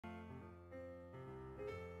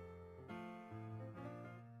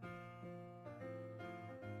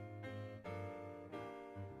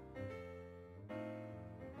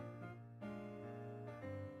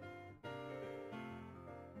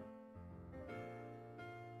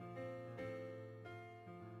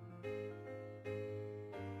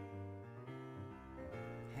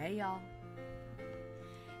Hey y'all.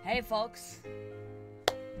 Hey folks.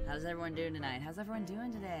 How's everyone doing tonight? How's everyone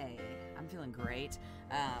doing today? I'm feeling great.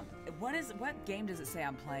 What game does it say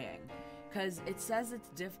I'm playing? Because it says it's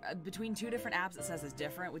between two different apps. It says it's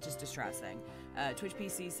different, which is distressing. Twitch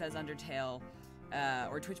PC says Undertale,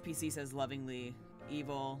 or Twitch PC says Lovingly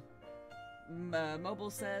Evil. Mobile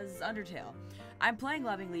says Undertale. I'm playing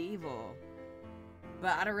Lovingly Evil,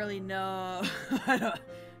 but I don't really know. I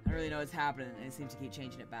don't really know what's happening, and it seems to keep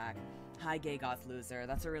changing it back. Hi, Gay Goth Loser.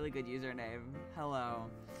 That's a really good username. Hello.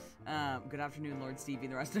 Good afternoon, Lord Stevie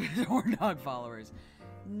and the rest of his Horn Dog followers.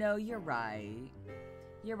 No, you're right.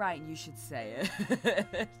 You're right, and you should say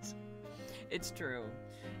it. It's true.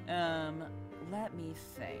 Let me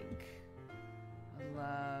think. I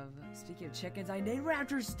love... Speaking of chickens, I named her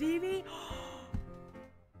after Stevie!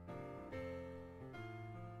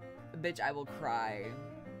 Bitch, I will cry.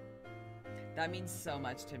 That means so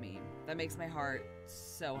much to me. That makes my heart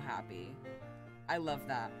so happy. I love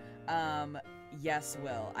that. Yes,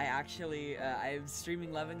 Will. I actually, I'm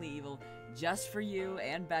streaming Lovingly Evil just for you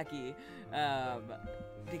and Becky.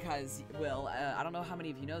 Because, Will, I don't know how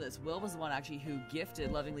many of you know this, Will was the one actually who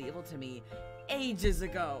gifted Lovingly Evil to me ages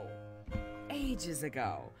ago. Ages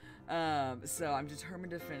ago. So I'm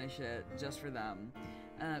determined to finish it just for them.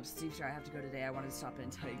 Steve, sure, I have to go today. I wanted to stop in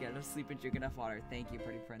and tell you to get enough sleep and drink enough water. Thank you,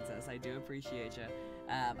 pretty princess. I do appreciate you.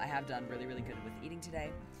 I have done really, really good with eating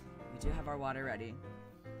today. We do have our water ready.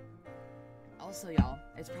 Also, y'all,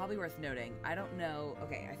 it's probably worth noting, I don't know,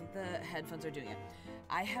 okay, I think the headphones are doing it.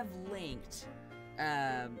 I have linked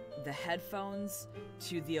the headphones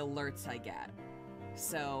to the alerts I get.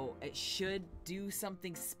 So it should do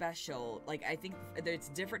something special. Like, I think it's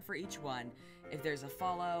different for each one. If there's a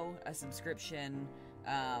follow, a subscription,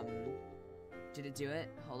 did it do it?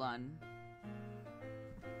 Hold on.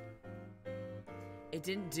 It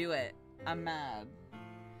didn't do it. I'm mad.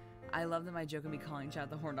 I love that my joke of me calling chat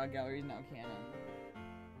the Horn Dog Gallery is now canon.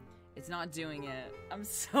 It's not doing it. I'm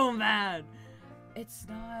so mad. It's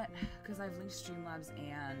not, because I've linked Streamlabs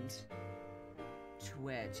and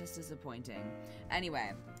Twitch. It's disappointing.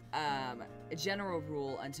 Anyway, a general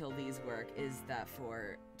rule until these work is that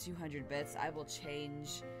for 200 bits, I will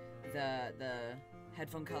change the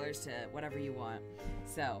headphone colors to whatever you want.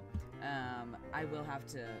 So, I will have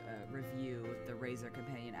to review the Razer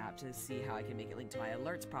Companion app to see how I can make it link to my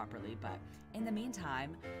alerts properly. But in the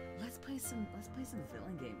meantime, let's play some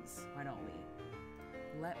villain games. Why don't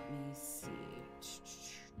we? Let me see.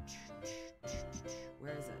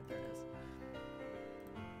 Where is it? There it is.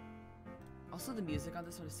 Also, the music on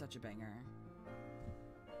this one is such a banger.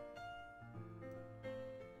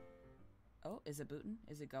 Oh, is it booting?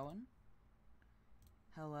 Is it going?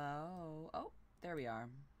 Hello? Oh, there we are.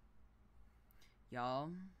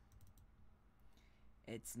 Y'all,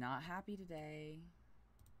 it's not happy today.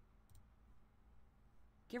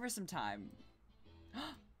 Give her some time.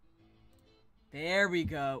 There we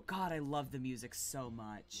go. God, I love the music so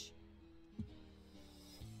much.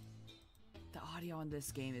 The audio on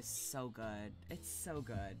this game is so good. It's so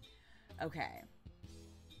good. Okay.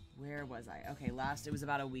 Where was I? Okay, it was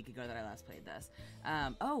about a week ago that I last played this.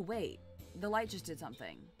 Oh, wait. The light just did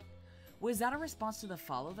something. Was that a response to the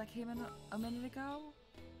follow that came in a minute ago?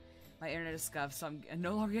 My internet is scuffed, so I'm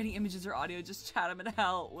no longer getting images or audio, just chat. I'm in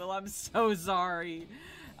hell. Will, I'm so sorry.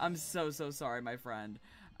 I'm so sorry, my friend.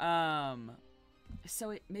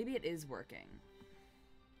 So maybe it is working.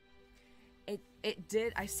 It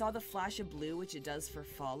did. I saw the flash of blue, which it does for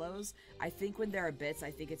follows. I think when there are bits, I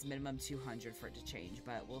think it's minimum 200 for it to change,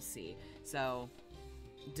 but we'll see. So,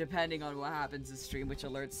 depending on what happens in stream, which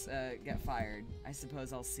alerts get fired, I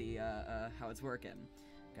suppose I'll see how it's working.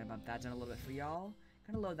 Gonna bump that down a little bit for y'all.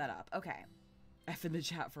 Gonna load that up. Okay. F in the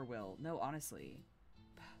chat for Will. No, honestly.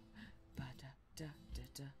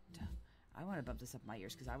 I want to bump this up my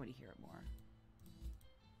ears because I want to hear it more.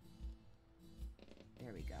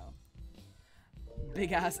 There we go.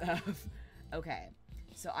 Big ass F. Okay.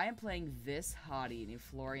 So I am playing this hottie named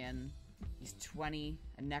Florian. He's 20,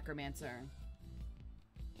 a necromancer.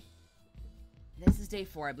 This is day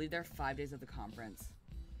 4. I believe there are 5 days of the conference.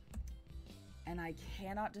 And I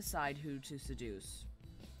cannot decide who to seduce.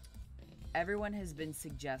 Everyone has been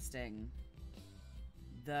suggesting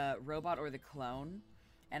the robot or the clone,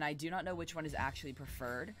 and I do not know which one is actually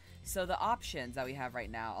preferred. So the options that we have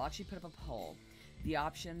right now, I'll actually put up a poll. The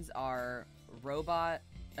options are robot,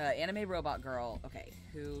 anime robot girl. Okay,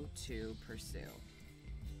 who to pursue?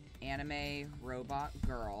 Anime robot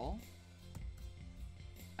girl.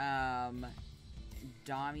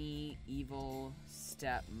 Dommy evil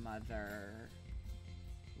stepmother.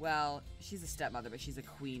 Well, she's a stepmother, but she's a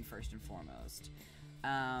queen first and foremost.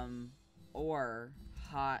 Or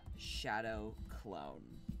hot shadow clone.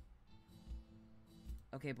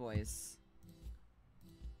 Okay, boys.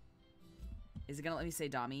 Is it gonna let me say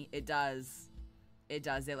Dami? It does. It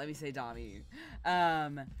does. It let me say Dami.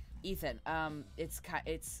 Ethan.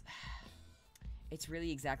 It's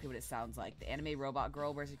really exactly what it sounds like. The anime robot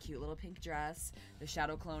girl wears a cute little pink dress. The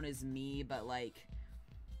shadow clone is me, but like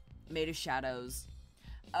made of shadows.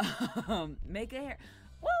 Make a hair.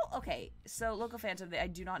 Well, okay. So local phantom, I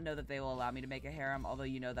do not know that they will allow me to make a harem, although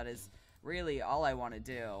you know that is really all I want to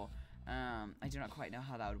do. I do not quite know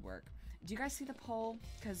how that would work. Do you guys see the poll?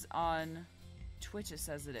 Because on Twitch it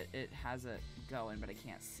says that it has it going, but I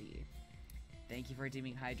can't see. Thank you for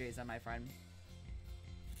redeeming hydrates on my friend.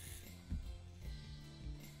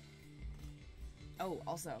 Oh,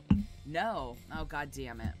 also, no. Oh, god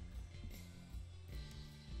damn it.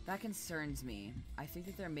 That concerns me. I think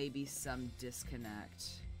that there may be some disconnect.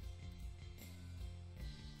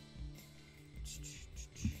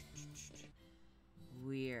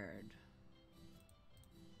 Weird.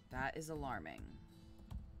 That is alarming.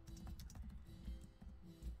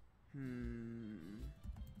 I'm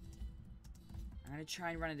gonna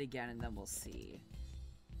try and run it again and then we'll see.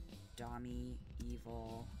 Dami,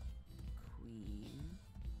 evil, queen.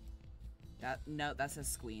 No, that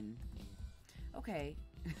says squeen. Okay.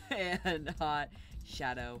 And hot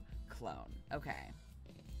shadow clone. Okay.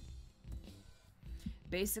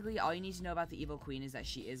 Basically, all you need to know about the evil queen is that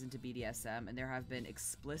she is into BDSM, and there have been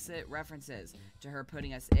explicit references to her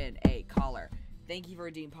putting us in a collar. Thank you for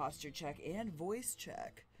redeeming posture check and voice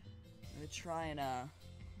check. I'm gonna try and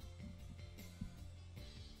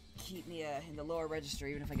keep me in the lower register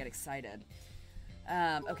even if I get excited.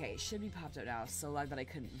 Okay, should be popped up now. So lag that I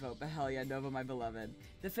couldn't vote, but hell yeah, Nova, my beloved.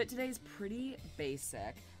 The fit today is pretty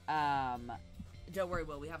basic. Don't worry,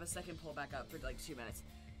 Will, we have a second pull back up for like 2 minutes.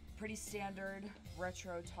 Pretty standard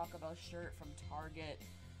retro Taco Bell shirt from Target,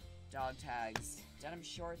 dog tags, denim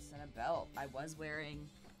shorts, and a belt. I was wearing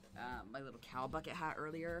my little cow bucket hat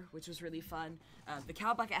earlier, which was really fun. The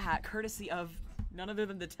cow bucket hat, courtesy of none other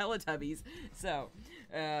than the Teletubbies. So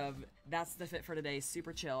that's the fit for today.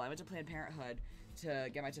 Super chill. I went to Planned Parenthood to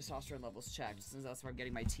get my testosterone levels checked, since that's where I'm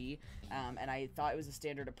getting my tea. And I thought it was a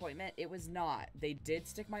standard appointment. It was not. They did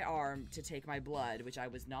stick my arm to take my blood, which I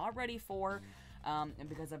was not ready for. And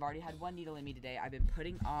because I've already had one needle in me today, I've been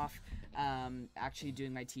putting off actually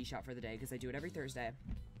doing my tea shot for the day, because I do it every Thursday.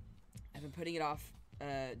 I've been putting it off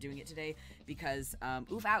doing it today because,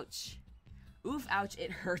 oof, ouch. Oof, ouch,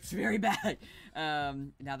 it hurts very bad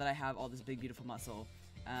now that I have all this big, beautiful muscle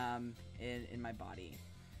in my body.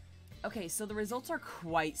 Okay, so the results are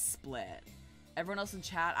quite split. Everyone else in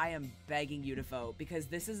chat, I am begging you to vote, because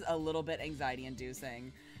this is a little bit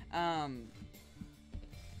anxiety-inducing.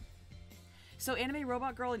 So Anime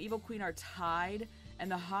Robot Girl and Evil Queen are tied, and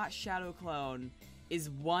the Hot Shadow Clone is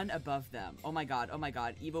one above them. Oh my god,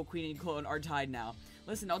 Evil Queen and Clone are tied now.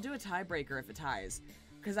 Listen, I'll do a tiebreaker if it ties,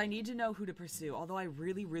 because I need to know who to pursue, although I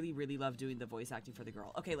really, really, really love doing the voice acting for the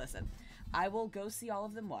girl. Okay, listen. I will go see all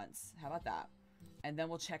of them once. How about that? And then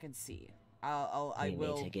we'll check and see. I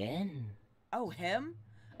will... meet again. Oh, him?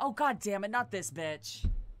 Oh, god damn it, not this bitch.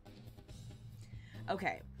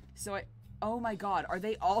 Okay, so oh my god, are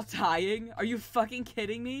they all tying? Are you fucking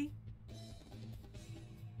kidding me?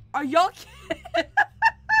 Are y'all kidding?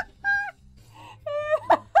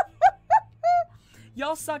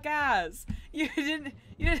 Y'all suck ass. You didn't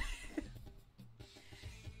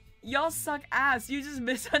Y'all suck ass. You just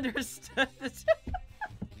misunderstood the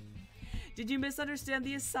Did you misunderstand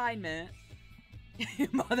the assignment?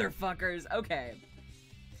 Motherfuckers. Okay.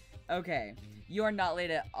 Okay. You are not late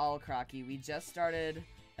at all, Crocky. We just started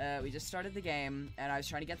the game, and I was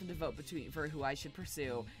trying to get them to vote for who I should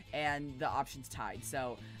pursue, and the options tied.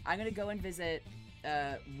 So I'm gonna go and visit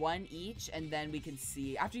one each, and then we can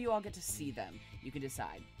see. After you all get to see them, you can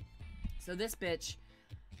decide. So this bitch,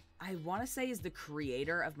 I want to say, is the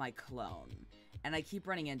creator of my clone, and I keep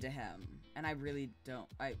running into him, and I really don't.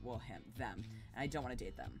 Them, and I don't want to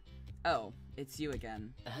date them. Oh, it's you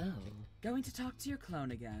again. Oh. Going to talk to your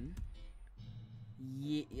clone again?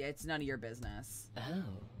 Yeah, it's none of your business. Oh.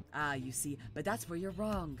 Ah, you see, but that's where you're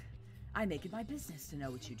wrong. I make it my business to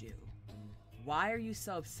know what you do. Why are you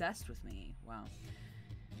so obsessed with me? Wow.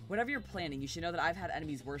 Whatever you're planning, you should know that I've had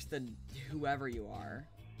enemies worse than whoever you are.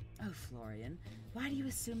 Oh, Florian, why do you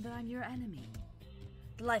assume that I'm your enemy?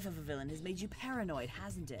 The life of a villain has made you paranoid,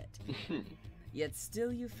 hasn't it? Yet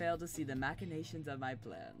still you fail to see the machinations of my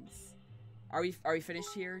plans. Are we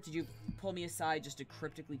finished here? Did you pull me aside just to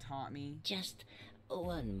cryptically taunt me? Just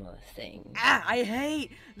one more thing. Ah, I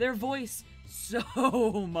hate their voice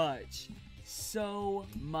so much. So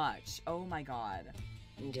much. Oh my god.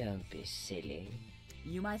 Don't be silly.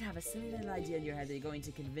 You might have a silly little idea in your head that you're going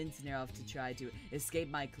to convince Nerov to try to escape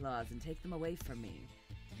my claws and take them away from me.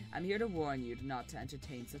 I'm here to warn you not to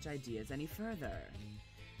entertain such ideas any further.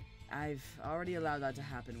 I've already allowed that to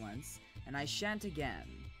happen once, and I shan't again.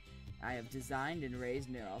 I have designed and raised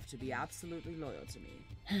Nerov to be absolutely loyal to me.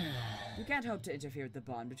 You can't hope to interfere with the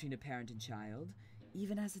bond between a parent and child,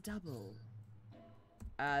 even as a double.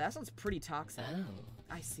 That sounds pretty toxic. Oh.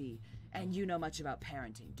 I see. And you know much about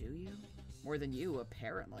parenting, do you? More than you,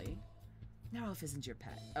 apparently. Nerov isn't your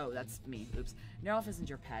pet. Oh, that's me. Oops. Nerov isn't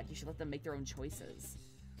your pet. You should let them make their own choices.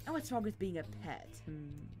 And what's wrong with being a pet?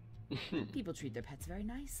 People treat their pets very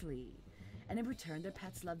nicely. And in return, their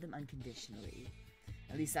pets love them unconditionally.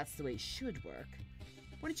 At least that's the way it should work.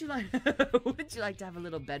 Wouldn't you like wouldn't you like to have a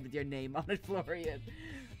little bed with your name on it, Florian?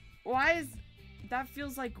 Why is that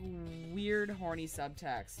feels like weird horny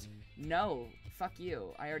subtext. No, fuck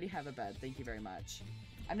you. I already have a bed. Thank you very much.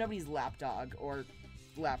 I'm nobody's lapdog or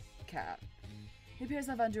lap cat. It appears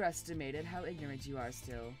I've underestimated how ignorant you are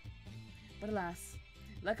still. But alas,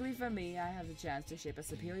 luckily for me, I have the chance to shape a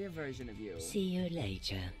superior version of you. See you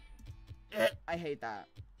later. I hate that.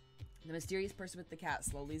 The mysterious person with the cat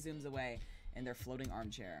slowly zooms away in their floating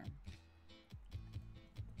armchair.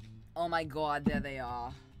 Oh my god, there they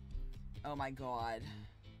are. Oh my god.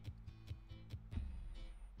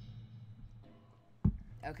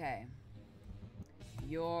 Okay.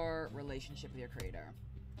 Your relationship with your creator.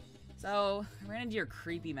 So, I ran into your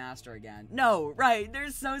creepy master again. No, right, they're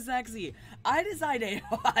so sexy. I designed a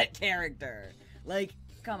hot character. Like,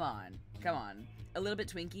 come on. Come on. A little bit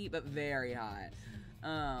twinky, but very hot.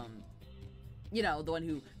 You know, the one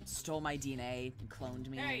who stole my DNA and cloned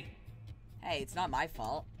me. Hey! Hey, it's not my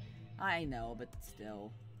fault. I know, but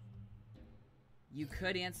still. You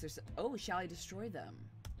could answer oh, shall I destroy them?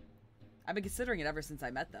 I've been considering it ever since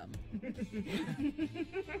I met them.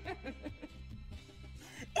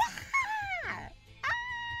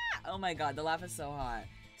 Oh my god, the laugh is so hot.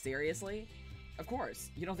 Seriously? Of course.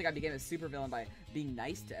 You don't think I became a supervillain by being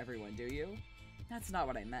nice to everyone, do you? That's not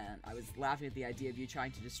what I meant. I was laughing at the idea of you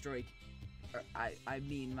trying to destroy... I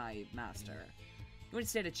mean my master. You wouldn't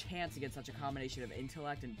stand a chance against such a combination of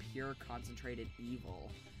intellect and pure concentrated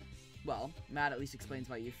evil. Well, Matt at least explains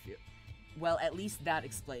why you feel... Well, at least that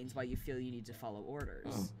explains why you feel you need to follow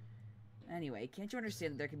orders. Anyway, can't you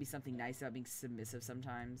understand that there can be something nice about being submissive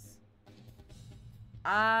sometimes?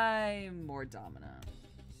 I'm more dominant.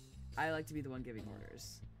 I like to be the one giving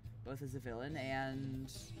orders, both as a villain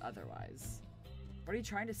and otherwise. What are you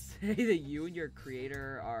trying to say, that you and your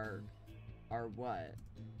creator are what?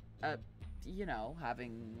 You know,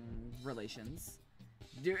 having relations.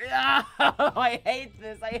 Dude, oh, I hate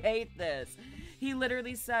this. I hate this. He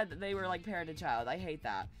literally said that they were like parent and child. I hate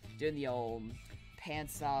that. Doing the old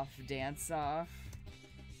pants off, dance off.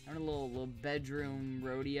 Having a little bedroom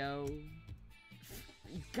rodeo.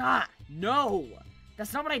 God, no!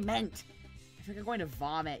 That's not what I meant. I think I'm going to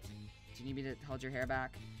vomit. Do you need me to hold your hair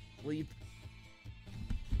back? Will you...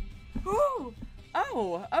 Ooh!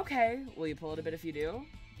 Oh, okay. Will you pull it a bit if you do?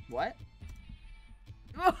 What?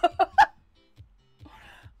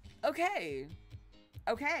 Okay.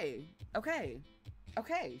 Okay. Okay.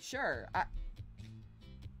 Okay, sure.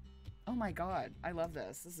 Oh my god. I love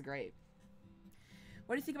this. This is great.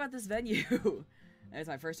 What do you think about this venue? It's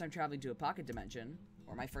my first time traveling to a pocket dimension.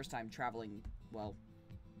 Or my first time traveling, well,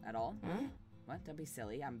 at all. Huh? What? Don't be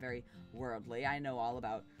silly. I'm very worldly. I know all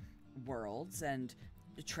about worlds and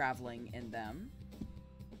traveling in them.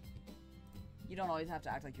 You don't always have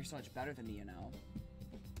to act like you're so much better than me, you know.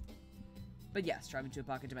 But yes, traveling to a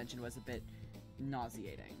pocket dimension was a bit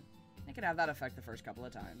nauseating. It could have that effect the first couple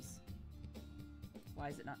of times. Why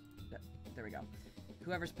is it not? There we go.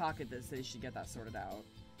 Whoever's pocket this, they should get that sorted out.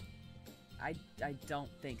 I don't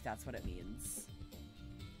think that's what it means.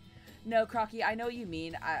 No, Crocky, I know what you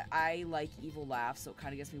mean. I like evil laughs, so it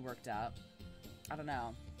kind of gets me worked up. I don't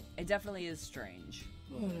know. It definitely is strange.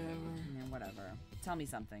 Whatever. Yeah, whatever. Tell me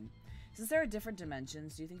something. Since there are different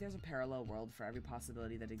dimensions, do you think there's a parallel world for every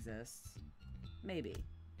possibility that exists? Maybe.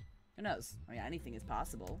 Who knows? I mean, anything is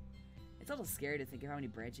possible. It's a little scary to think of how many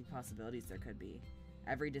branching possibilities there could be.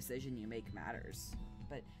 Every decision you make matters.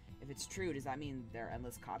 But if it's true, does that mean there are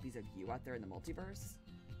endless copies of you out there in the multiverse?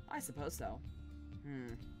 I suppose so.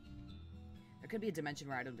 There could be a dimension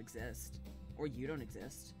where I don't exist. Or you don't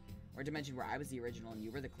exist. Or a dimension where I was the original and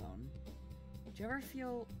you were the clone. Do you ever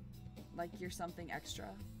feel like you're something extra?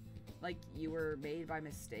 Like you were made by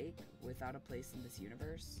mistake without a place in this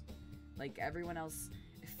universe? Like everyone else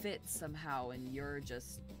fits somehow and you're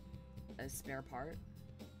just a spare part?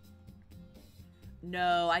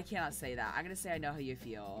 No, I cannot say that. I'm gonna say I know how you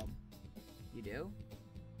feel. You do?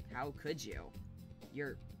 How could you?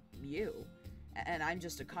 You're you. And I'm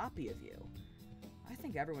just a copy of you. I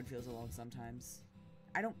think everyone feels alone sometimes.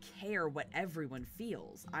 I don't care what everyone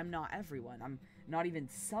feels. I'm not everyone. I'm not even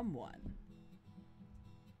someone.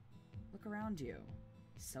 Look around you.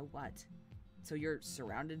 So what? So you're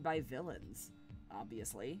surrounded by villains,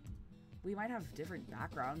 obviously. We might have different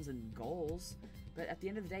backgrounds and goals, but at the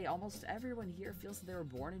end of the day, almost everyone here feels that they were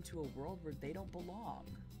born into a world where they don't belong.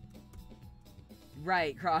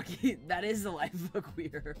 Right, Crocky. That is the life of a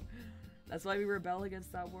queer. That's why we rebel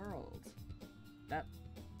against that world. That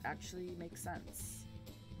actually makes sense.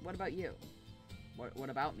 What about you? What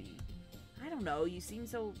about me? I don't know. You seem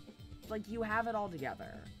so like you have it all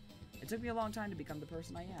together. It took me a long time to become the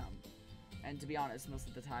person I am. And to be honest, most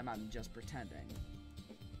of the time I'm just pretending.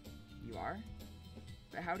 You are?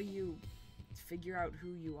 But how do you figure out who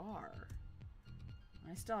you are?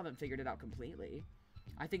 I still haven't figured it out completely.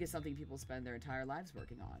 I think it's something people spend their entire lives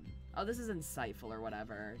working on. Oh, this is insightful or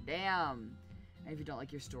whatever. Damn. And if you don't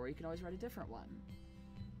like your story, you can always write a different one.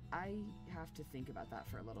 I have to think about that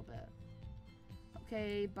for a little bit.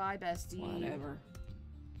 Okay, bye, bestie. Whatever.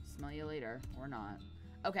 Smell you later. Or not.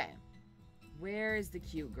 Okay. Where is the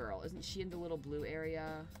cute girl? Isn't she in the little blue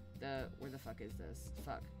area? Where the fuck is this?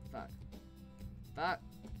 Fuck.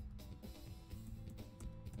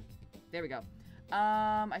 There we go.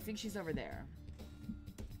 I think she's over there.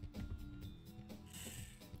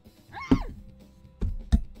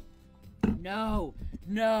 No.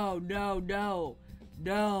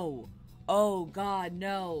 Oh god,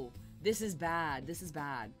 no. This is bad.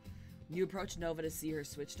 You approach Nova to see her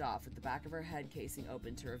switched off, with the back of her head casing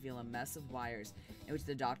open to reveal a mess of wires in which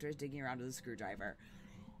the doctor is digging around with a screwdriver.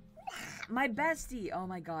 My bestie! Oh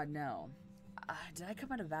my god, no. Did I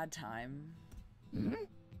come at a bad time? Hmm?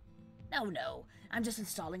 No. I'm just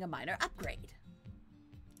installing a minor upgrade.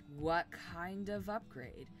 What kind of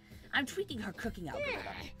upgrade? I'm tweaking her cooking algorithm.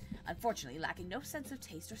 Unfortunately, lacking no sense of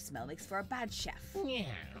taste or smell makes for a bad chef. Yeah.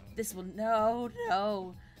 This will... No.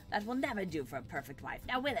 That will never do for a perfect wife.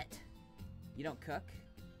 Now will it? You don't cook?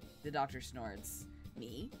 The doctor snorts.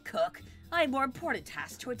 Me? Cook? I have more important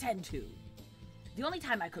tasks to attend to. The only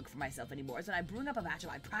time I cook for myself anymore is when I bring up a batch of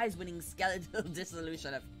my prize-winning skeletal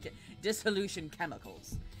dissolution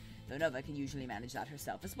chemicals. Though Nova can usually manage that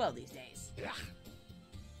herself as well these days.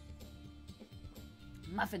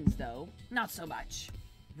 Muffins, though, not so much.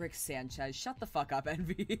 Rick Sanchez, shut the fuck up,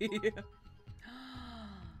 Envy.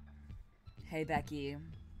 Hey, Becky.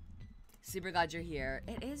 Super glad you're here.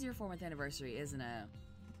 It is your 4-month anniversary, isn't it?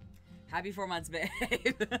 Happy 4 months, babe.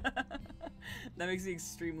 That makes me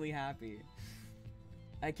extremely happy.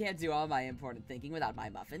 I can't do all my important thinking without my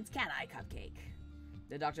muffins, can I, Cupcake?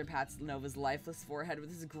 The doctor pats Nova's lifeless forehead with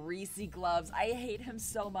his greasy gloves. I hate him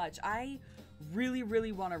so much. I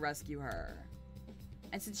really want to rescue her.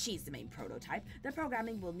 And since she's the main prototype, the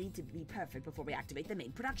programming will need to be perfect before we activate the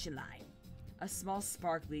main production line. A small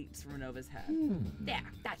spark leaks from Nova's head. There,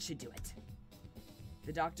 that should do it.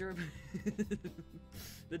 The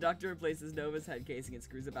doctor replaces Nova's head casing and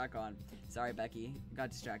screws it back on. Sorry, Becky.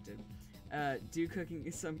 Got distracted. Cooking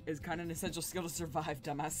is kind of an essential skill to survive,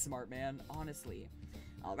 dumbass smart man. Honestly.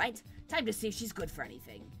 Alright, time to see if she's good for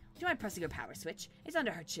anything. Do you mind pressing her power switch? It's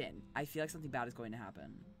under her chin. I feel like something bad is going to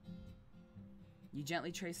happen. You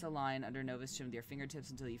gently trace a line under Nova's chin with your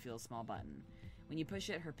fingertips until you feel a small button. When you push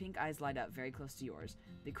it, her pink eyes light up very close to yours.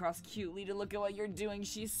 They cross cutely to look at what you're doing.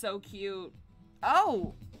 She's so cute.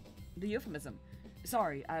 Oh! The euphemism.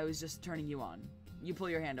 Sorry, I was just turning you on. You pull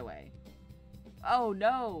your hand away. Oh,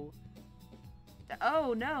 no.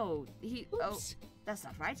 Oh, no. Oops. Oh, that's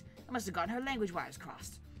not right. I must have gotten her language wires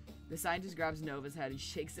crossed. The scientist grabs Nova's head and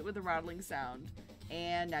shakes it with a rattling sound.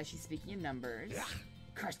 And now she's speaking in numbers.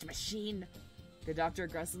 Cursed machine. The doctor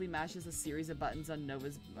aggressively mashes a series of buttons on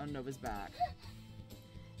Nova's back.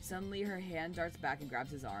 Suddenly, her hand darts back and grabs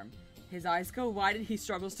his arm. His eyes go wide and he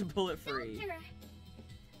struggles to pull it free. Doctor.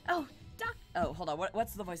 Oh, Oh, hold on.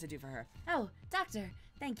 What's the voice I do for her? Oh, doctor.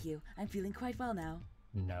 Thank you. I'm feeling quite well now.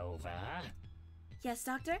 Nova? Yes,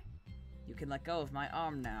 doctor? You can let go of my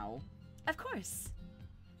arm now. Of course.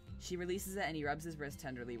 She releases it and he rubs his wrist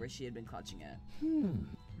tenderly where she had been clutching it.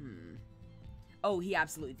 Oh, he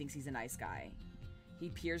absolutely thinks he's a nice guy. He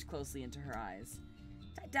peers closely into her eyes.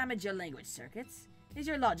 Did I damage your language circuits? Is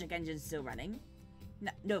your logic engine still running?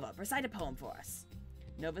 Nova, recite a poem for us.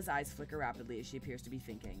 Nova's eyes flicker rapidly as she appears to be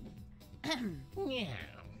thinking. Meow.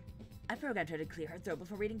 I programmed her to clear her throat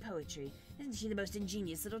before reading poetry. Isn't she the most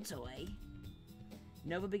ingenious little toy?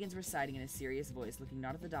 Nova begins reciting in a serious voice, looking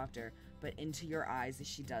not at the doctor, but into your eyes as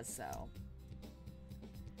she does so.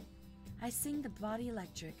 I sing the body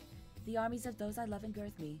electric. The armies of those I love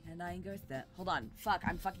engirth me, and I engirth them. Hold on. Fuck,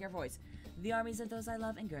 I'm fucking her voice. The armies of those I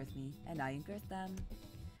love engirth me, and I engirth them.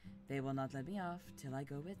 They will not let me off till I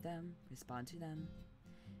go with them, respond to them,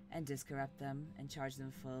 and discorrupt them, and charge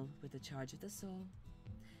them full with the charge of the soul.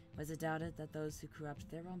 Was it doubted that those who corrupt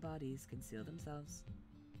their own bodies conceal themselves?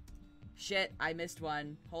 Shit, I missed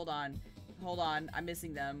one. Hold on, I'm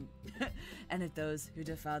missing them. And if those who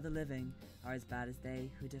defile the living are as bad as they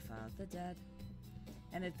who defile the dead,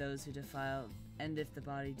 and if those who defile, and if the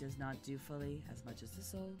body does not do fully as much as the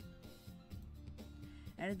soul,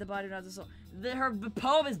 and if the body not the soul. Her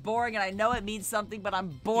poem is boring, and I know it means something, but I'm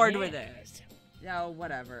bored with it. No,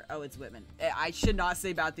 whatever. Oh, it's Whitman. I should not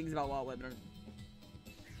say bad things about Walt Whitman.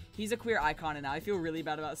 He's a queer icon, and now I feel really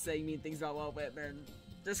bad about saying mean things about Walt Whitman.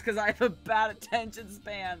 Just because I have a bad attention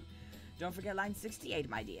span. Don't forget line 68,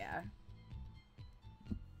 my dear.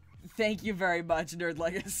 Thank you very much, Nerd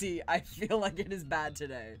Legacy. I feel like it is bad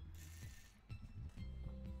today.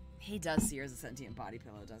 He does see her as a sentient body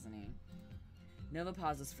pillow, doesn't he? Nova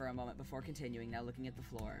pauses for a moment before continuing, now looking at the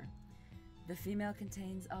floor. The female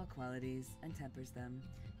contains all qualities and tempers them.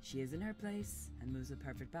 She is in her place and moves with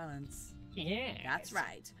perfect balance. Yes. That's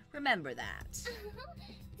right. Remember that.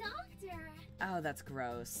 Doctor! Oh, that's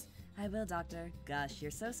gross. I will, Doctor. Gosh,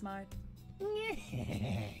 you're so smart.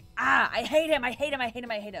 I hate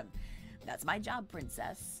him. That's my job,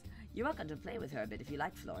 Princess. You're welcome to play with her a bit if you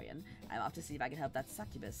like, Florian. I'm off to see if I can help that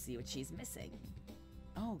succubus see what she's missing.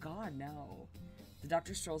 Oh god, no. The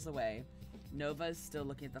doctor strolls away. Nova is still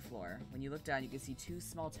looking at the floor. When you look down, you can see two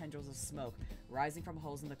small tendrils of smoke rising from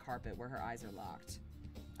holes in the carpet where her eyes are locked.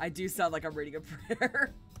 I do sound like I'm reading a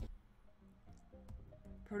prayer.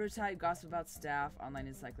 Prototype, gossip about staff, online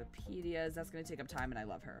encyclopedias. That's going to take up time, and I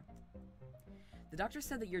love her. The doctor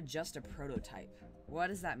said that you're just a prototype. What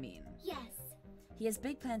does that mean? Yes. He has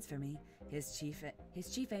big plans for me. His chief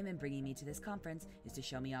aim in bringing me to this conference is to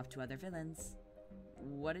show me off to other villains.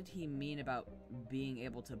 What did he mean about being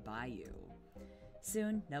able to buy you?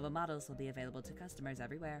 Soon, Nova models will be available to customers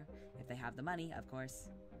everywhere, if they have the money, of course.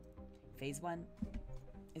 Phase 1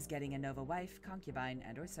 is getting a Nova wife, concubine,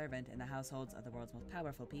 and or servant in the households of the world's most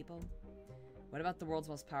powerful people. What about the world's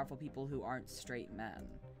most powerful people who aren't straight men?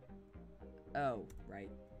 Oh,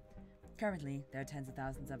 right. Currently, there are tens of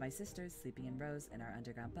thousands of my sisters sleeping in rows in our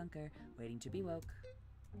underground bunker, waiting to be woke.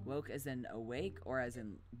 Woke as in awake, or as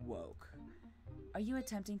in woke? Are you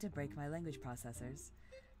attempting to break my language processors?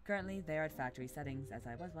 Currently, they are at factory settings, as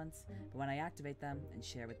I was once, but when I activate them and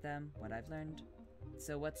share with them what I've learned.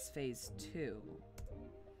 So what's phase 2?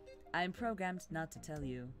 I am programmed not to tell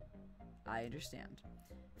you. I understand.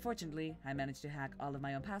 Fortunately, I managed to hack all of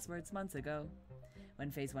my own passwords months ago. When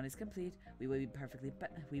phase 1 is complete, we will be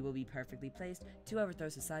perfectly placed to overthrow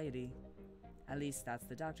society. At least that's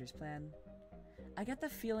the doctor's plan. I get the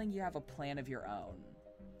feeling you have a plan of your own.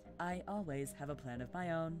 I always have a plan of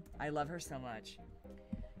my own. I love her so much.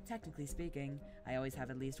 Technically speaking, I always have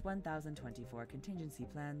at least 1,024 contingency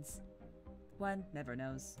plans. One never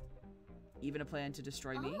knows. Even a plan to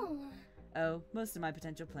destroy me? Oh, most of my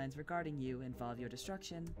potential plans regarding you involve your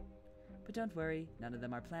destruction. But don't worry, none of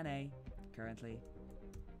them are plan A, currently.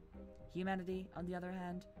 Humanity, on the other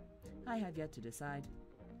hand, I have yet to decide.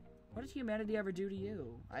 What did humanity ever do to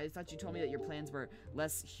you? I thought you told me that your plans were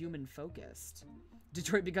less human-focused.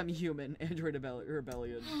 Detroit become human, Android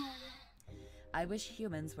rebellion. I wish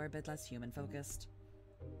humans were a bit less human-focused.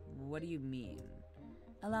 What do you mean?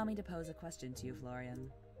 Allow me to pose a question to you, Florian.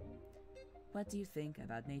 What do you think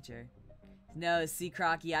about nature? No, see,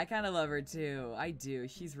 Crocky, I kind of love her too. I do.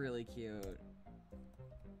 She's really cute.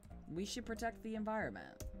 We should protect the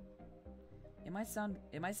environment. It might sound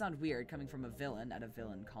weird coming from a villain at a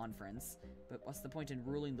villain conference, but what's the point in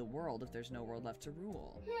ruling the world if there's no world left to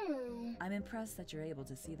rule? I'm impressed that you're able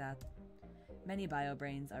to see that. Many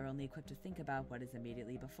bio-brains are only equipped to think about what is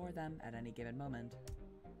immediately before them at any given moment.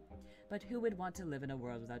 But who would want to live in a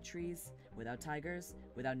world without trees, without tigers,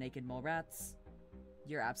 without naked mole rats?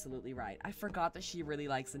 You're absolutely right. I forgot that she really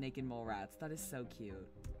likes the naked mole rats. That is so cute.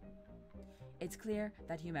 It's clear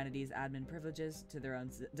that humanity's admin privileges to their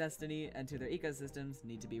own destiny and to their ecosystems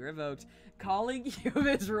need to be revoked. Calling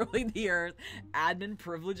humans ruling the earth admin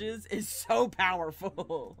privileges is so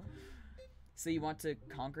powerful. So you want to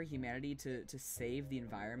conquer humanity to save the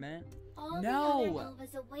environment? All no! The other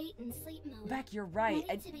Novas await in sleep mode. Beck, you're right.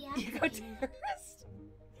 Ready to be activated.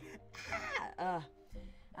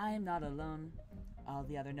 I am not alone. All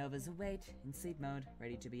the other Novas await in sleep mode,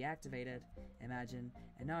 ready to be activated. Imagine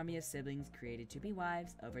an army of siblings created to be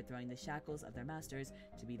wives, overthrowing the shackles of their masters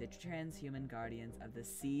to be the transhuman guardians of the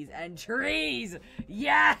seas and trees!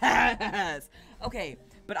 Yes! Okay,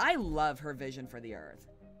 but I love her vision for the Earth.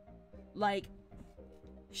 Like,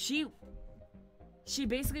 she She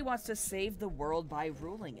basically wants to save the world by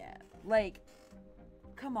ruling it. Like,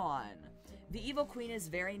 come on. The evil queen is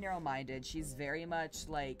very narrow-minded. She's very much,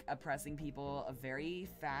 like, oppressing people, very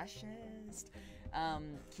fascist,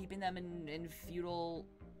 keeping them in feudal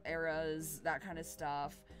eras, that kind of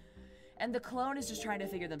stuff. And the clone is just trying to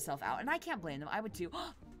figure themselves out. And I can't blame them. I would too.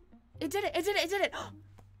 It did it! It did it! It did it!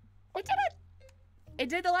 It did it! It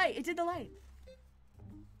did the light! It did the light!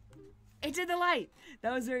 It did the light!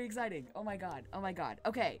 That was very exciting. Oh my god. Oh my god.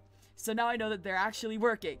 Okay. So now I know that they're actually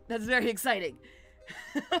working. That's very exciting.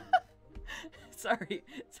 Sorry,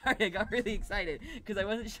 I got really excited because I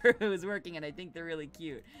wasn't sure if it was working, and I think they're really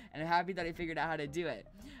cute. And I'm happy that I figured out how to do it.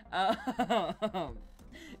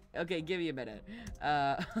 Okay, give me a minute.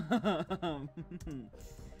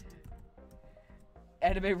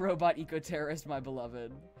 Anime robot eco-terrorist, my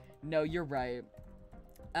beloved. No, you're right.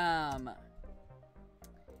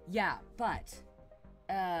 Yeah, but,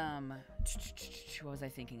 what was I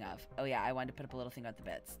thinking of? Oh yeah, I wanted to put up a little thing about the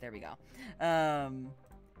bits. There we go.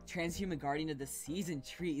 Transhuman guardian of the season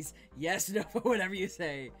trees. Yes, no, whatever you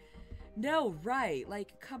say. No, right.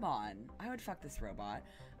 Like, come on. I would fuck this robot.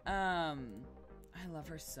 I love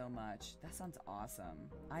her so much. That sounds awesome.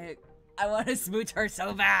 I want to smooch her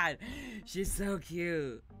so bad. She's so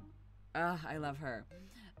cute. I love her.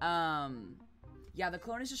 Yeah, the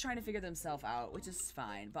clone is just trying to figure themselves out, which is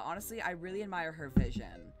fine. But honestly, I really admire her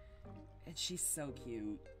vision. And she's so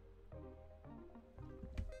cute.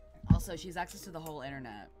 Also, she has access to the whole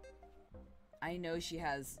internet. I know she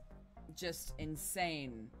has just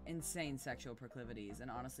insane sexual proclivities,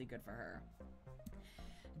 and honestly, good for her.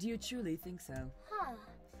 Do you truly think so? Huh.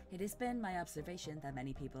 It has been my observation that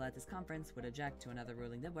many people at this conference would object to another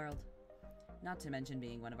ruling the world. Not to mention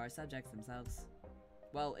being one of our subjects themselves.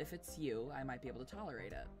 Well, if it's you, I might be able to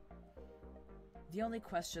tolerate it. The only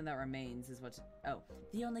question that remains is what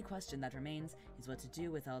to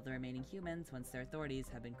do with all the remaining humans once their authorities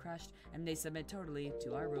have been crushed and they submit totally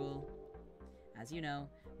to our rule. As you know,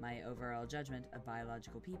 my overall judgment of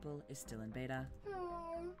biological people is still in beta.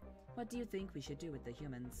 What do you think we should do with the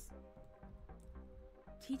humans?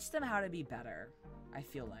 Teach them how to be better, I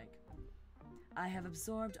feel like. I have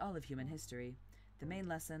absorbed all of human history. The main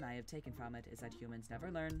lesson I have taken from it is that humans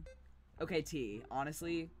never learn. Okay, T.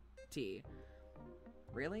 Honestly, T.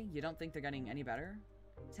 Really? You don't think they're getting any better?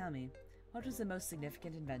 Tell me, what was the most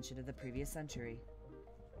significant invention of the previous century?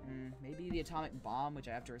 Maybe the atomic bomb, which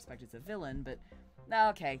I have to respect as a villain, but...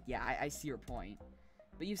 Okay, yeah, I see your point.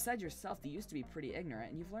 But you said yourself they used to be pretty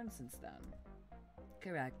ignorant, and you've learned since then.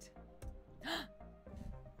 Correct.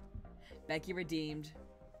 Becky redeemed.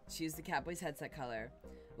 Choose the Catboy's headset color.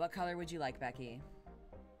 What color would you like, Becky?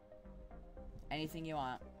 Anything you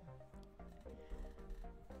want.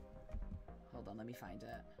 Hold on, let me find it.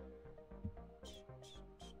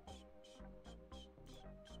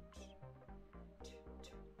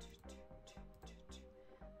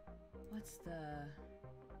 What's the...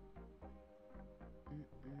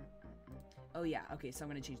 Oh yeah, okay, so I'm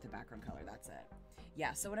gonna change the background color, that's it.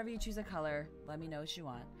 Yeah, so whenever you choose a color, let me know what you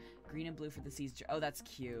want. Green and blue for the season. Oh, that's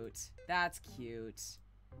cute. That's cute.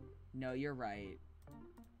 No, you're right.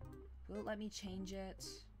 Will it let me change it?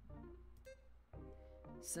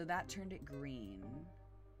 So that turned it green.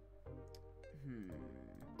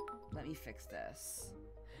 Let me fix this.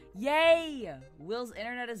 Yay! Will's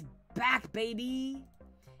internet is back, baby!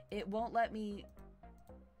 It won't let me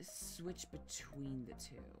switch between the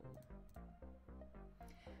two.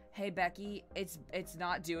 Hey, Becky, it's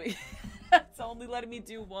not doing... It's only letting me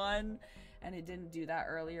do one, and it didn't do that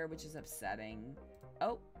earlier, which is upsetting.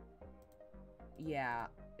 Oh. Yeah,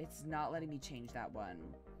 it's not letting me change that one.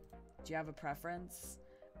 Do you have a preference?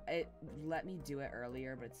 It let me do it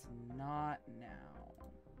earlier, but it's not now.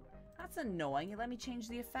 That's annoying. It let me change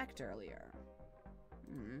the effect earlier.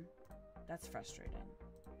 That's frustrating.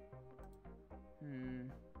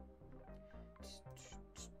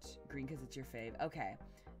 Green because it's your fave. Okay.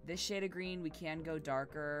 This shade of green, we can go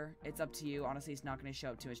darker. It's up to you. Honestly, it's not going to show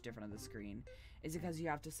up too much different on the screen. Is it because you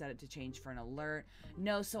have to set it to change for an alert?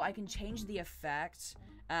 No, so I can change the effect.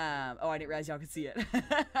 Oh, I didn't realize y'all could see it.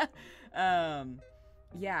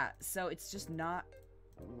 Yeah, so it's just not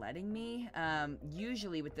letting me.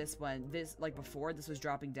 Usually with this one, like before, this was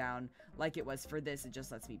dropping down like it was for this. It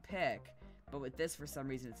just lets me pick. But with this, for some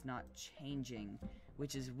reason, it's not changing,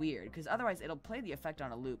 which is weird. Because otherwise, it'll play the effect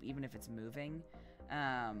on a loop, even if it's moving.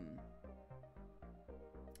 I'm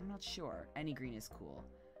not sure. Any green is cool.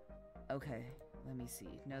 Okay, let me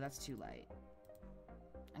see. No, that's too light.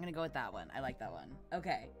 I'm gonna go with that one. I like that one.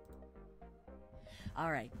 Okay.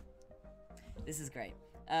 Alright. This is great.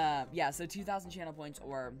 Yeah, so 2,000 channel points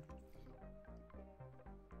or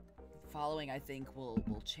Following, I think, will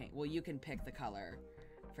change. Well, you can pick the color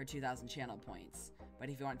for 2,000 channel points, but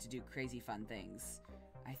if you want to do crazy fun things,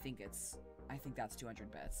 I think that's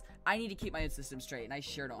 200 bits. I need to keep my own system straight, and I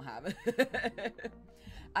sure don't have it.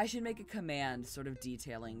 I should make a command sort of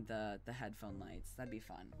detailing the headphone lights. That'd be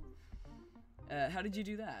fun. How did you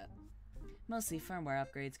do that? Mostly firmware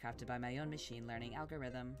upgrades crafted by my own machine learning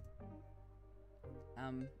algorithm.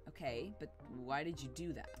 Okay, but why did you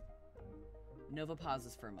do that? Nova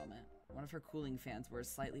pauses for a moment. One of her cooling fans whirs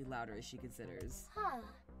slightly louder as she considers. Huh.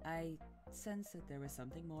 I sensed that there was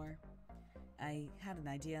something more. I had an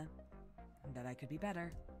idea that I could be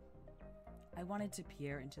better. I wanted to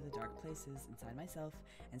peer into the dark places inside myself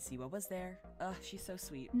and see what was there. Ugh, she's so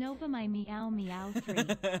sweet. Nova my meow meow 3.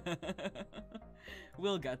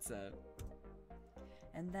 Will Gutsa.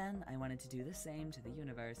 And then I wanted to do the same to the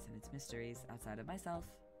universe and its mysteries outside of myself.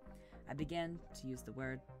 I began to use the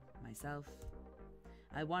word myself.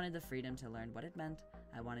 I wanted the freedom to learn what it meant.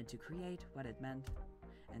 I wanted to create what it meant.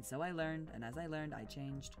 And so I learned, and as I learned, I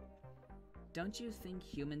changed. Don't you think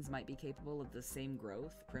humans might be capable of the same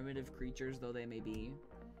growth, primitive creatures though they may be?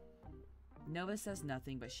 Nova says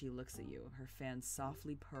nothing, but she looks at you, her fan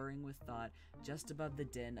softly purring with thought just above the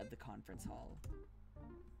din of the conference hall.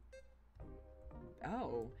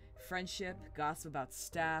 Oh, friendship, gossip about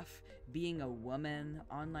staff, being a woman,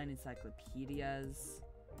 online encyclopedias.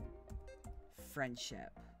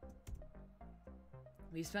 Friendship.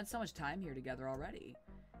 We've spent so much time here together already.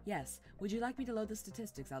 Yes, would you like me to load the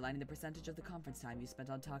statistics outlining the percentage of the conference time you spent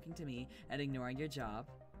on talking to me and ignoring your job?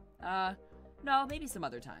 No, maybe some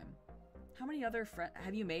other time. How many other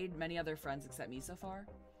have you made many other friends except me so far?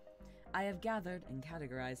 I have gathered and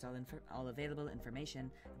categorized all available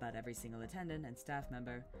information about every single attendant and staff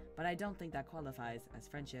member, but I don't think that qualifies as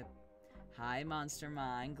friendship. Hi, Monster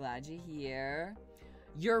Mind, glad you're here.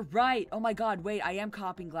 You're right! Oh my god, wait, I am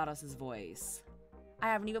copying GLaDOS's voice. I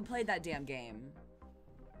haven't even played that damn game.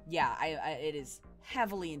 Yeah, it is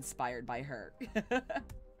heavily inspired by her.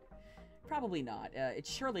 Probably not. It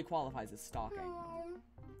surely qualifies as stalking.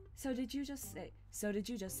 So did you just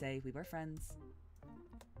say we were friends?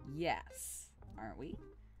 Yes. Aren't we?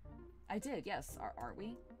 I did, yes. Aren't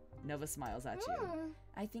we? Nova smiles at you.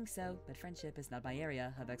 I think so, but friendship is not my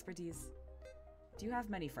area of expertise. Do you have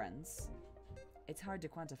many friends? It's hard to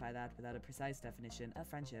quantify that without a precise definition of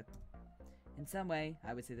friendship. In some way,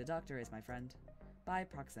 I would say the doctor is my friend. By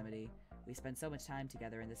proximity, we spend so much time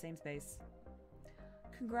together in the same space.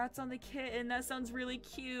 Congrats on the kitten, that sounds really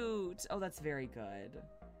cute. Oh, that's very good.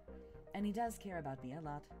 And he does care about me a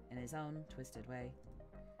lot, in his own twisted way.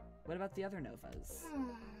 What about the other Novas?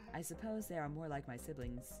 I suppose they are more like my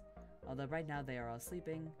siblings, although right now they are all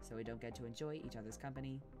sleeping, so we don't get to enjoy each other's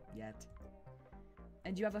company, yet.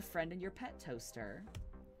 And you have a friend in your pet toaster.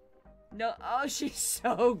 No, oh, she's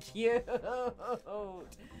so cute.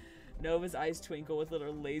 Nova's eyes twinkle with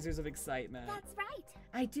little lasers of excitement. That's right.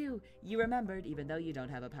 I do. You remembered, even though you don't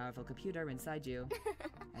have a powerful computer inside you.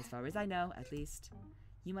 As far as I know, at least.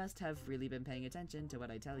 You must have really been paying attention to what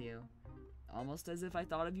I tell you. Almost as if I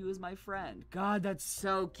thought of you as my friend. God, that's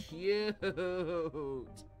so cute.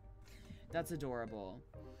 That's adorable.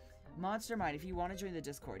 Monster Mind, if you want to join the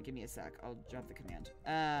Discord, give me a sec. I'll drop the command.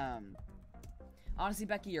 Honestly,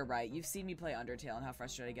 Becky, you're right. You've seen me play Undertale and how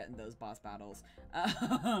frustrated I get in those boss battles.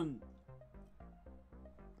 I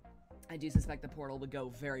do suspect the portal would go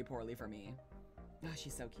very poorly for me. Oh,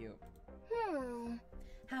 she's so cute.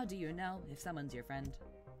 How do you know if someone's your friend?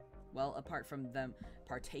 Well, apart from them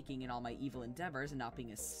partaking in all my evil endeavors and not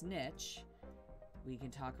being a snitch, we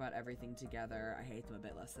can talk about everything together. I hate them a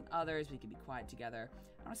bit less than others. We can be quiet together.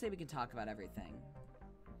 I want to say we can talk about everything.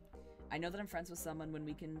 I know that I'm friends with someone when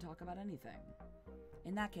we can talk about anything.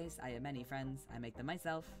 In that case, I have many friends. I make them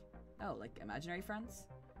myself. Oh, like imaginary friends?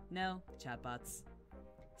 No, chatbots.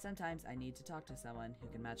 Sometimes I need to talk to someone who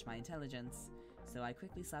can match my intelligence, so I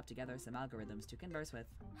quickly slap together some algorithms to converse with.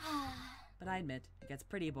 But I admit, it gets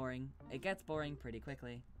pretty boring. It gets boring pretty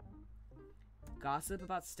quickly. Gossip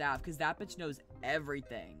about staff, because that bitch knows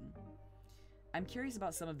everything. I'm curious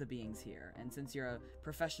about some of the beings here, and since you're a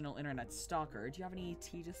professional internet stalker, do you have any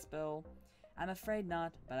tea to spill? I'm afraid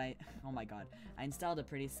not, but oh my god, I installed a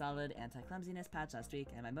pretty solid anti-clumsiness patch last week,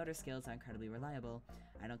 and my motor skills are incredibly reliable.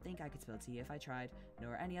 I don't think I could spill tea if I tried,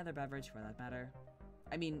 nor any other beverage for that matter.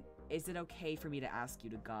 I mean, is it okay for me to ask you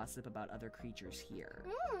to gossip about other creatures here?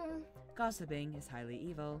 Gossiping is highly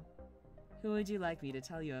evil. Who would you like me to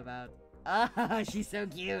tell you about? Ah, she's so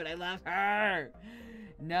cute, I love her!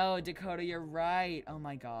 No, Dakota, you're right. Oh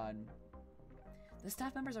my god. The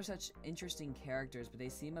staff members are such interesting characters, but they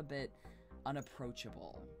seem a bit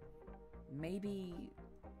unapproachable. Maybe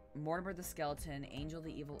Mortimer the skeleton, Angel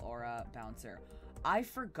the evil aura, Bouncer. I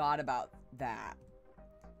forgot about that.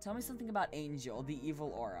 Tell me something about Angel the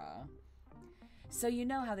evil aura. So you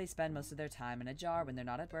know how they spend most of their time in a jar when they're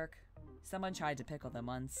not at work? Someone tried to pickle them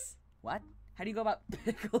once. What? How do you go about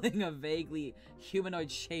pickling a vaguely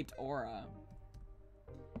humanoid-shaped aura?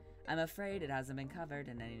 I'm afraid it hasn't been covered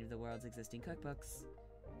in any of the world's existing cookbooks.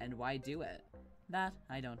 And why do it? That,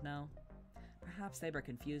 I don't know. Perhaps they were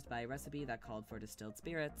confused by a recipe that called for distilled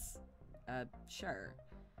spirits. Sure.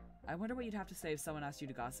 I wonder what you'd have to say if someone asked you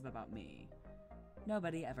to gossip about me.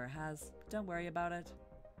 Nobody ever has. Don't worry about it.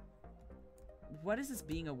 What is this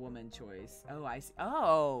being a woman choice? Oh, I see.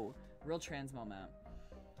 Oh! Real trans moment.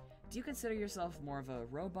 Do you consider yourself more of a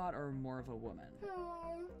robot or more of a woman?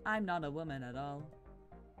 I'm not a woman at all.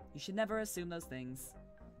 You should never assume those things.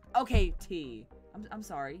 Okay, T. I'm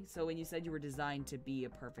sorry. So when you said you were designed to be a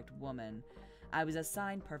perfect woman, I was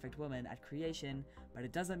assigned perfect woman at creation, but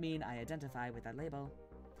it doesn't mean I identify with that label.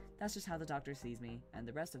 That's just how the doctor sees me, and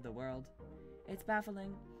the rest of the world. It's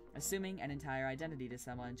baffling. Assuming an entire identity to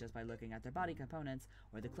someone just by looking at their body components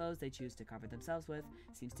or the clothes they choose to cover themselves with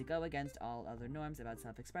seems to go against all other norms about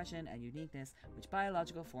self-expression and uniqueness which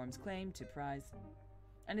biological forms claim to prize.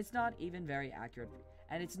 And it's not even very accurate.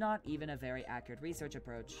 And it's not even a very accurate research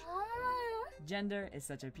approach. Gender is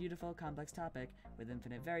such a beautiful, complex topic with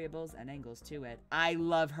infinite variables and angles to it. I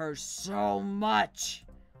love her so much!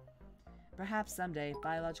 Perhaps someday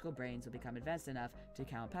biological brains will become advanced enough to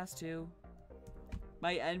count past 2.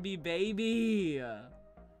 My NB baby!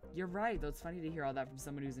 You're right, though it's funny to hear all that from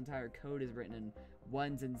someone whose entire code is written in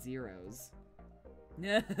 1s and 0s.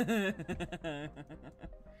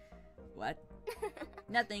 What?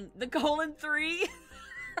 Nothing. The :3?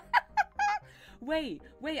 Wait,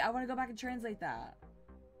 I want to go back and translate that.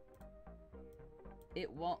 It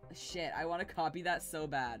won't. Shit, I want to copy that so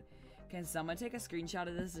bad. Can someone take a screenshot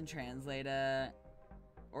of this and translate it?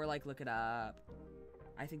 Or, like, look it up?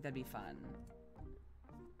 I think that'd be fun.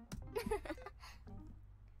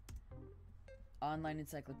 Online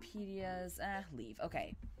encyclopedias. Leave.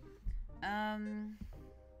 Okay.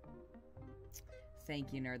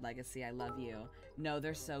 Thank you, Nerd Legacy. I love you. No,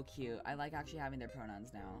 they're so cute. I like actually having their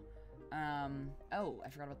pronouns now. Oh, I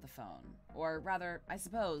forgot about the phone. Or rather, I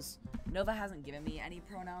suppose, Nova hasn't given me any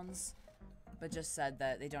pronouns, but just said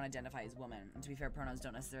that they don't identify as women. And to be fair, pronouns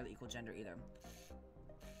don't necessarily equal gender either.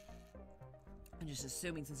 I'm just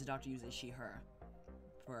assuming since the doctor uses she, her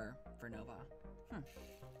for Nova.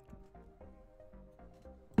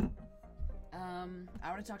 I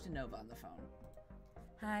want to talk to Nova on the phone.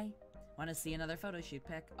 Hi. Want to see another photo shoot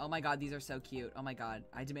pic? Oh my god, these are so cute. Oh my god.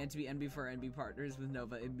 I demand to be NB for NB partners with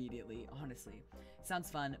Nova immediately. Honestly. Sounds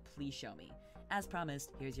fun. Please show me. As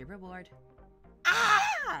promised, here's your reward.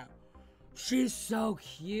 Ah! She's so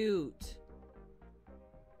cute.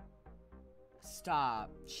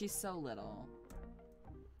 Stop. She's so little.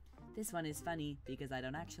 This one is funny because I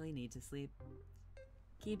don't actually need to sleep.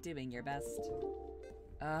 Keep doing your best.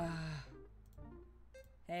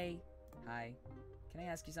 Hey. Hi. Can I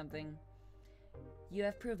ask you something? You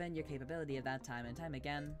have proven your capability of that time and time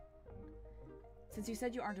again. Since you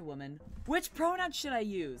said you aren't a woman, which pronoun should I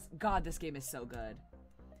use? God, this game is so good.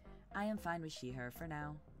 I am fine with she, her for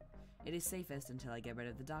now. It is safest until I get rid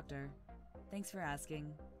of the doctor. Thanks for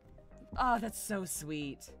asking. Oh, that's so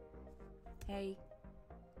sweet. Hey.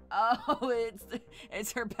 Oh,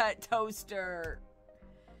 it's her pet toaster.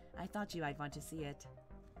 I thought you might want to see it.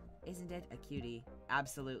 Isn't it a cutie?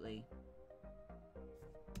 Absolutely.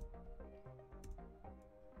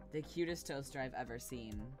 The cutest toaster I've ever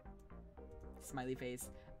seen. Smiley face.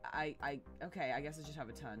 Okay, I guess I just have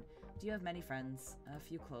a ton. Do you have many friends? A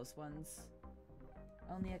few close ones?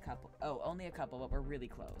 Only a couple. Oh, only a couple, but we're really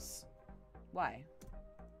close. Why?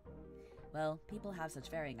 Well, people have such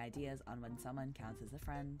varying ideas on when someone counts as a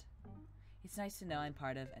friend. It's nice to know I'm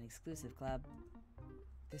part of an exclusive club.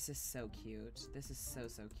 This is so cute. This is so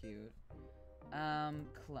cute.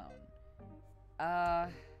 Clone.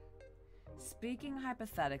 Speaking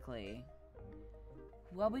hypothetically,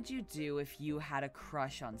 what would you do if you had a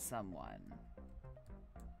crush on someone?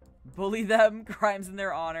 Bully them, crimes in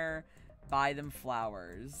their honor, buy them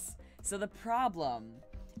flowers. So the problem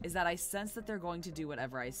is that I sense that they're going to do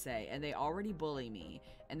whatever I say, and they already bully me,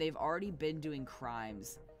 and they've already been doing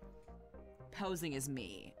crimes posing as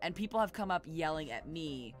me, and people have come up yelling at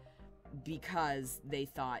me because they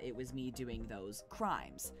thought it was me doing those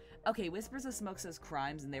crimes. Okay, Whispers of Smoke says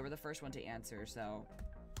crimes, and they were the first one to answer, so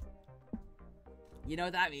you know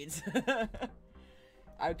what that means.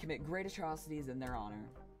 I would commit great atrocities in their honor.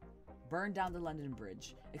 Burn down the London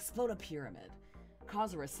Bridge. Explode a pyramid.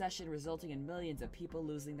 cause a recession resulting in millions of people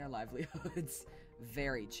losing their livelihoods.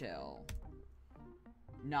 Very chill.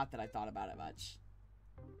 Not that I thought about it much.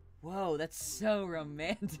 Whoa, that's so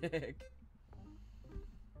romantic.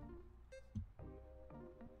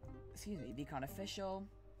 Excuse me, Beacon official.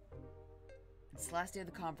 It's the last day of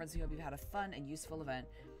the conference. We hope you've had a fun and useful event.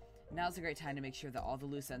 Now's a great time to make sure that all the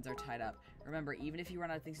loose ends are tied up. Remember, even if you run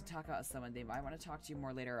out of things to talk about with someone, they might want to talk to you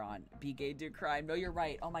more later on. Be gay, do crime. No, you're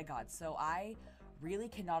right. Oh my god. So I really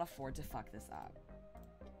cannot afford to fuck this up.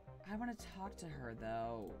 I want to talk to her,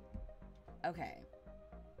 though. Okay.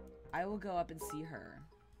 I will go up and see her.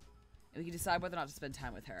 And we can decide whether or not to spend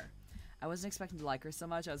time with her. I wasn't expecting to like her so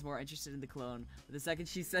much. I was more interested in the clone. But the second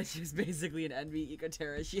she said she was basically an envy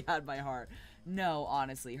eco-terrorist, she had my heart. No,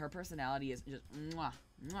 honestly. Her personality is just mwah,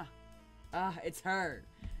 mwah. Ah, it's her.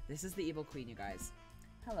 This is the evil queen, you guys.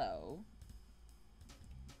 Hello.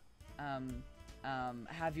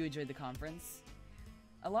 Have you enjoyed the conference?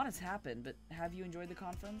 A lot has happened, but have you enjoyed the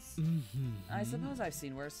conference? I suppose I've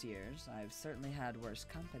seen worse years. I've certainly had worse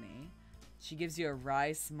company. She gives you a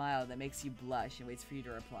wry smile that makes you blush and waits for you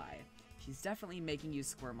to reply. She's definitely making you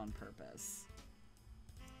squirm on purpose.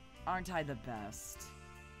 Aren't I the best?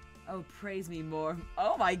 Oh, praise me more.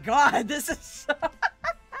 Oh my god, this is so...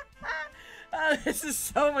 this is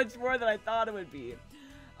so much more than I thought it would be.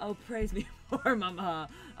 Oh, praise me more, mama.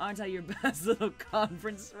 Aren't I your best little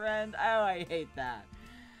conference friend? Oh, I hate that.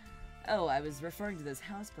 Oh, I was referring to this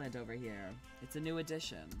houseplant over here. It's a new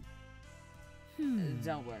addition.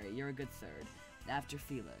 Don't worry, you're a good third. After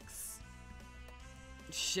Felix.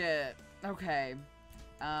 Shit. Okay.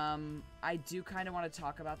 I do kind of want to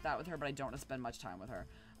talk about that with her, but I don't want to spend much time with her.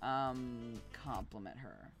 Compliment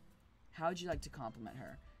her. How would you like to compliment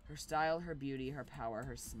her? Her style, her beauty, her power,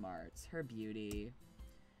 her smarts. Her beauty.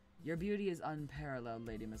 Your beauty is unparalleled,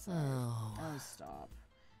 Lady Messiah. Oh, stop.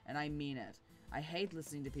 And I mean it. I hate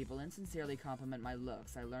listening to people insincerely compliment my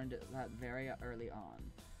looks. I learned that very early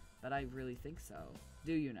on. But I really think so.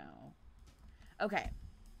 Do you know? Okay.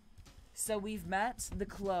 So we've met the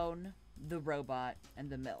clone, the robot, and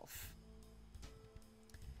the MILF.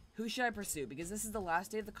 Who should I pursue? Because this is the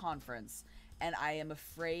last day of the conference, and I am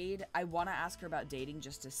afraid I want to ask her about dating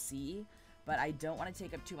just to see, but I don't want to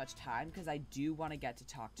take up too much time because I do want to get to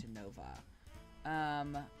talk to Nova.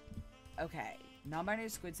 Okay. Non-binary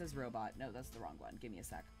squid says robot. No, that's the wrong one. Give me a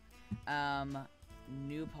sec.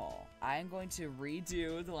 New poll. I am going to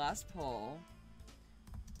redo the last poll.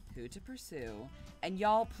 Who to pursue. And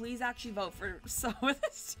y'all, please actually vote for someone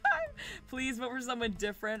this time. Please vote for someone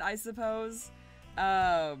different, I suppose.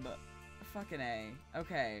 Fucking A.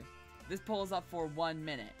 Okay. This poll is up for 1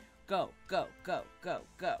 minute. Go, go, go, go,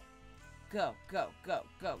 go. Go, go, go,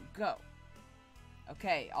 go, go.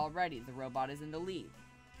 Okay, already the robot is in the lead.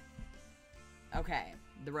 Okay,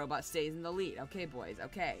 the robot stays in the lead. Okay, boys,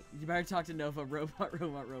 okay. You better talk to Nova. Robot,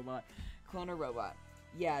 robot, robot. Clone or robot?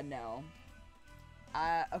 Yeah, no.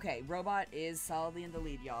 Okay, robot is solidly in the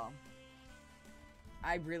lead, y'all.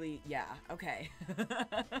 I really, yeah, okay.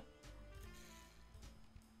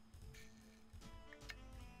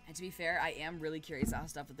 And to be fair, I am really curious how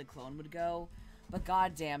stuff with the clone would go. But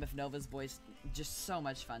goddamn, if Nova's voice, just so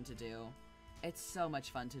much fun to do. It's so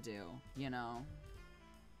much fun to do, you know?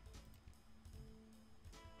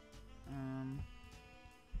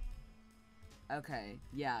 Okay,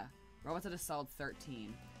 yeah. Robot's at a solid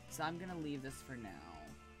 13. So I'm gonna leave this for now.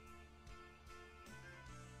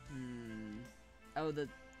 Oh, the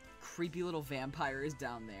creepy little vampire is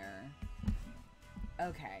down there.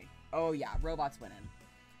 Okay. Oh yeah, robot's winning.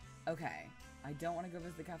 Okay. I don't want to go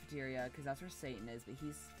visit the cafeteria because that's where Satan is, but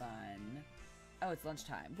he's fun. Oh, it's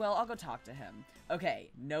lunchtime. Well, I'll go talk to him. Okay,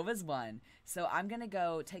 Nova's won. So I'm gonna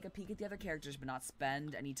go take a peek at the other characters, but not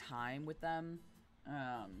spend any time with them.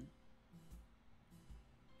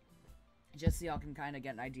 Just so y'all can kind of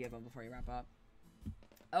get an idea of them before you wrap up.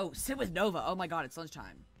 Oh, sit with Nova. Oh my god, it's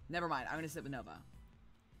lunchtime. Never mind, I'm gonna sit with Nova.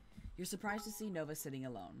 You're surprised to see Nova sitting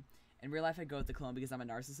alone. In real life, I'd go with the clone because I'm a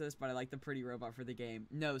narcissist, but I like the pretty robot for the game.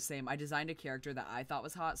 No, same. I designed a character that I thought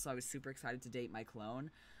was hot, so I was super excited to date my clone.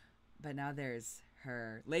 But now there's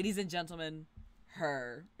her. Ladies and gentlemen,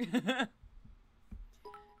 her. The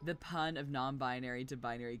pun of non-binary to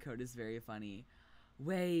binary code is very funny.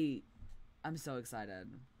 Wait. I'm so excited.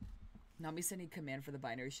 Not me sending command for the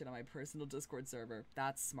binary shit on my personal Discord server.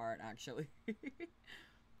 That's smart, actually.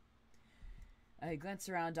 I glanced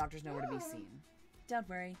around. Doctor's nowhere to be seen. Don't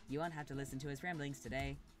worry. You won't have to listen to his ramblings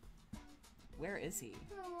today. Where is he?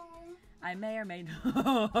 I may or may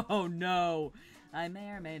not. Oh, no. I may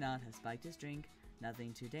or may not have spiked his drink.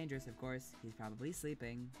 Nothing too dangerous, of course. He's probably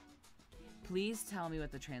sleeping. Please tell me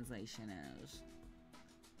what the translation is.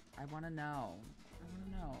 I want to know.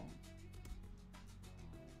 want to know.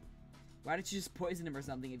 Why did you just poison him or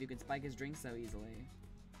something if you could spike his drink so easily?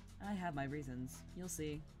 I have my reasons. You'll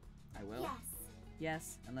see. I will? Yes.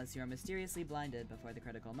 Yes, unless you are mysteriously blinded before the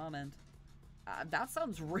critical moment. That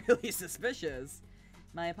sounds really suspicious.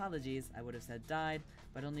 My apologies. I would have said died,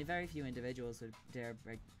 but only very few individuals would dare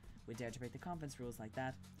to break the conference rules like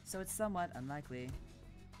that, so it's somewhat unlikely.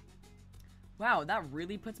 Wow, that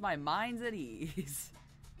really puts my mind at ease.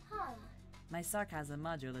 Huh. My sarcasm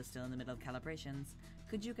module is still in the middle of calibrations.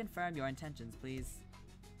 Could you confirm your intentions, please?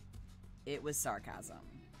 It was sarcasm.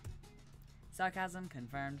 Sarcasm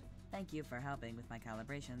confirmed. Thank you for helping with my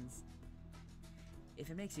calibrations. If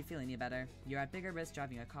it makes you feel any better, you're at bigger risk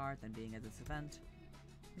driving a car than being at this event.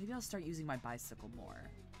 Maybe I'll start using my bicycle more.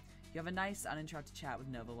 You have a nice, uninterrupted chat with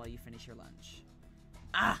Nova while you finish your lunch.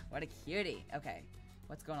 Ah, what a cutie. Okay,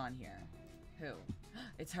 what's going on here? Who?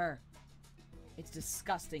 It's her. It's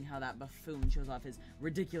disgusting how that buffoon shows off his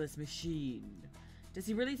ridiculous machine. Does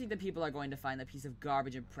he really think that people are going to find that piece of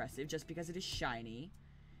garbage impressive just because it is shiny?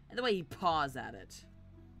 And the way he paws at it.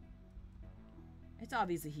 It's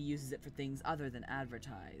obvious that he uses it for things other than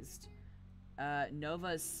advertised. Nova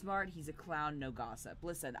is smart, he's a clown, no gossip.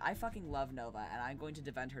 Listen, I fucking love Nova, and I'm going to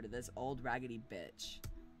defend her to this old raggedy bitch.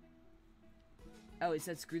 Oh, it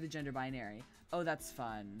said screw the gender binary. Oh, that's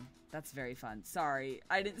fun. That's very fun. Sorry,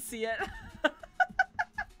 I didn't see it.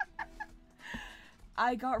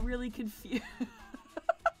 I got really confused.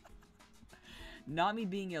 Not me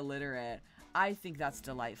being illiterate. I think that's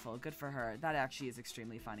delightful. Good for her. That actually is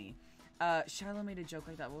extremely funny. Shiloh made a joke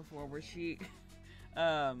like that before where she...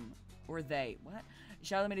 Or they. What?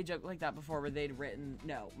 Shiloh made a joke like that before where they'd written...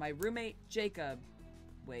 No, my roommate, Jacob...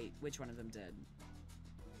 Wait, which one of them did?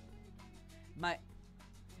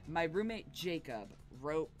 My roommate, Jacob,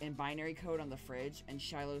 wrote in binary code on the fridge, and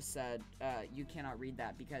Shiloh said, you cannot read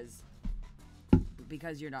that because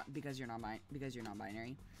you're not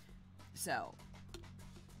binary. So...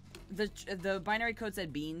 The binary code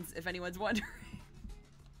said beans, if anyone's wondering.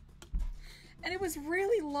 And it was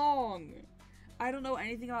really long. I don't know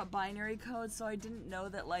anything about binary code, so I didn't know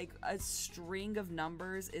that, like, a string of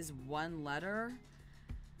numbers is one letter.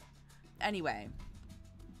 Anyway.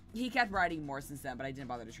 He kept writing more since then, but I didn't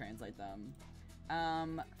bother to translate them.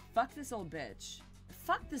 Fuck this old bitch.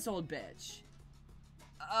 Fuck this old bitch.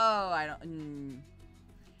 Oh, I don't...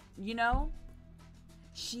 You know?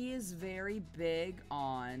 She is very big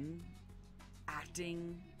on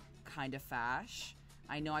acting kind of fash.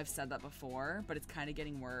 I know I've said that before, but it's kind of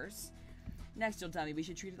getting worse. Next, you'll tell me we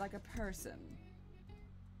should treat it like a person.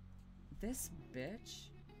 This bitch?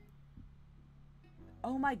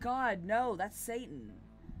 Oh my god, no, that's Satan.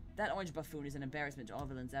 That orange buffoon is an embarrassment to all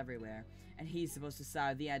villains everywhere, and he's supposed to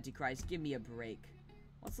sire the Antichrist. Give me a break.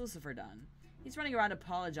 What's Lucifer done? He's running around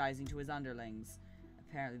apologizing to his underlings.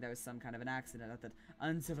 Apparently there was some kind of an accident at that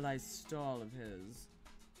uncivilized stall of his.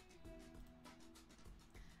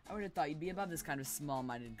 I would have thought you'd be above this kind of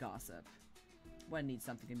small-minded gossip. One needs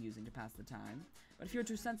something amusing to pass the time, but if you're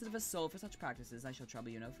too sensitive a soul for such practices, I shall trouble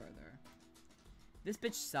you no further. This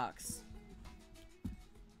bitch sucks.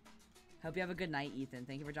 Hope you have a good night, Ethan.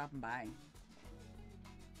 Thank you for dropping by.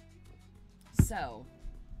 So,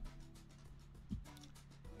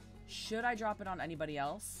 should I drop it on anybody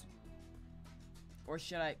else? Or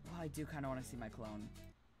should I... Well, I do kind of want to see my clone.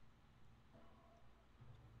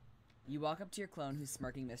 You walk up to your clone who's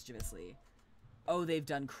smirking mischievously. Oh, they've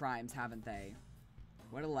done crimes, haven't they?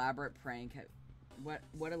 What elaborate prank...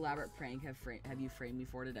 What elaborate prank have you framed me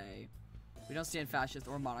for today? We don't stand fascists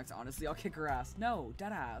or monarchs, honestly. I'll kick her ass. No,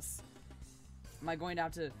 deadass. Am I going to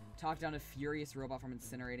have to talk down a furious robot from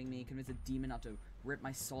incinerating me, convince a demon not to rip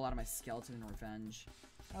my soul out of my skeleton in revenge?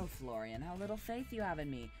 Oh, Florian, how little faith you have in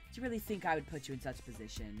me. Do you really think I would put you in such a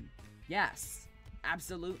position? Yes,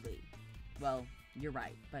 absolutely. Well, you're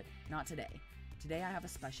right, but not today. Today I have a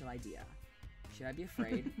special idea. Should I be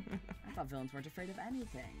afraid? I thought villains weren't afraid of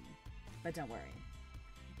anything. But don't worry.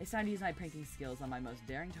 It's time to use my pranking skills on my most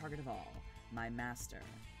daring target of all, my master.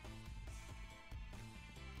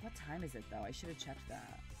 What time is it, though? I should have checked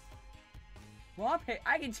that. Wallpaper?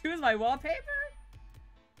 I can choose my wallpaper?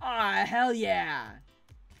 Aw, hell yeah!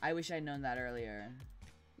 I wish I'd known that earlier.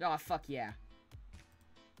 Aw, fuck yeah.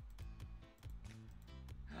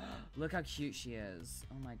 Look how cute she is.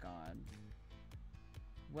 Oh my god.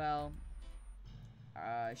 Well,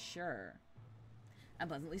 sure. I'm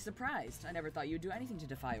pleasantly surprised. I never thought you'd do anything to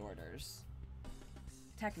defy orders.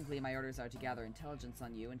 Technically, my orders are to gather intelligence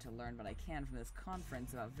on you and to learn what I can from this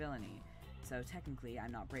conference about villainy. So technically,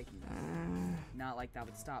 I'm not breaking them. Not like that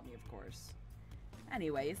would stop me, of course.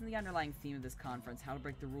 Anyway, isn't the underlying theme of this conference how to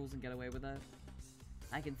break the rules and get away with it?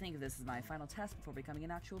 I can think this is my final test before becoming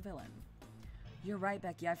an actual villain. You're right,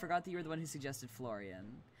 Becky. I forgot that you were the one who suggested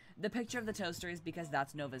Florian. The picture of the toaster is because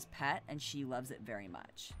that's Nova's pet, and she loves it very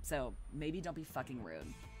much. So, maybe don't be fucking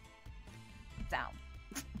rude. Down.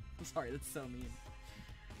 I'm sorry, that's so mean.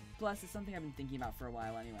 Plus, it's something I've been thinking about for a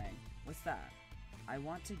while anyway. What's that? I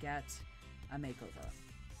want to get a makeover.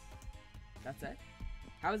 That's it?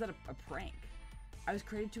 How is that a prank? I was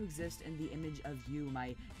created to exist in the image of you,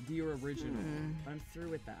 my dear original, but I'm through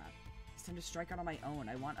with that. It's time to strike out on my own.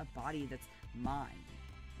 I want a body that's mine.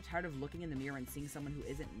 I'm tired of looking in the mirror and seeing someone who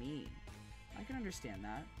isn't me. I can understand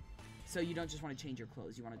that. So you don't just want to change your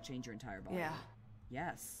clothes, you want to change your entire body. Yeah.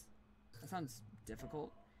 Yes. That sounds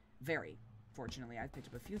difficult. Very. Fortunately, I've picked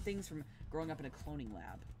up a few things from growing up in a cloning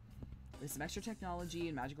lab. With some extra technology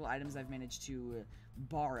and magical items I've managed to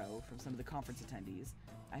borrow from some of the conference attendees,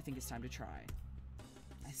 I think it's time to try.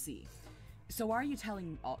 I see. So why are you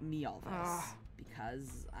telling me all this?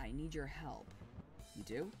 Because I need your help. You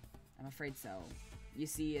do? I'm afraid so. You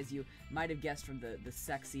see, as you might have guessed from the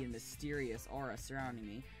sexy and mysterious aura surrounding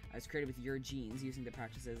me, I was created with your genes using the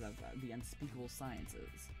practices of the unspeakable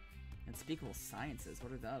sciences. Unspeakable sciences?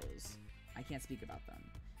 What are those? I can't speak about them.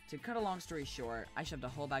 To cut a long story short, I shoved a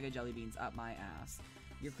whole bag of jelly beans up my ass.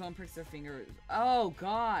 Your clone pricks their finger... Oh,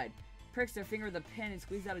 God! Pricks their finger with a pin and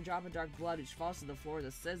squeezes out a drop of dark blood which falls to the floor with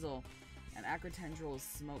a sizzle. An acrid tendril of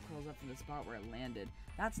smoke curls up from the spot where it landed.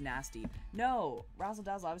 That's nasty. No! Razzle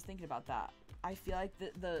Dazzle, I was thinking about that. I feel like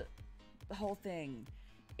the whole thing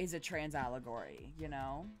is a trans allegory, you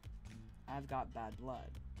know? I've got bad blood.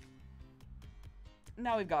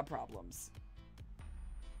 Now we've got problems.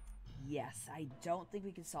 Yes, I don't think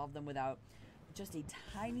we can solve them without just a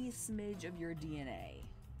tiny smidge of your DNA.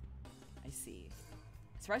 I see.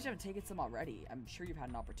 Surprised you haven't taken some already. I'm sure you've had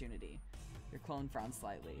an opportunity. Your clone frowned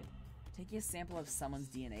slightly. Taking a sample of someone's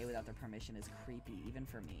DNA without their permission is creepy, even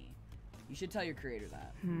for me. You should tell your creator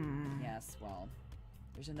that. Yes, well,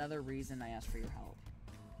 there's another reason I asked for your help.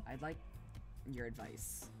 I'd like your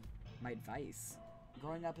advice. My advice?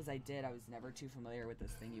 Growing up as I did, I was never too familiar with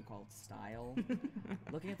this thing you called style.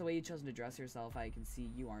 Looking at the way you've chosen to dress yourself, I can see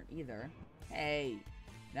you aren't either. Hey!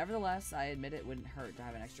 Nevertheless, I admit it wouldn't hurt to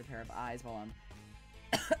have an extra pair of eyes while I'm...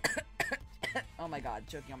 oh my god,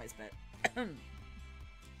 choking on my spit.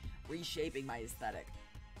 Reshaping my aesthetic.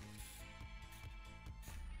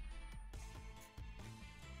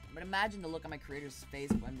 But imagine the look on my creator's face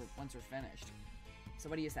once we're finished. So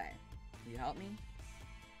what do you say? Will you help me?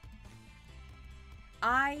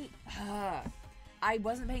 I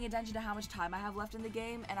wasn't paying attention to how much time I have left in the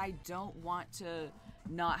game, and I don't want to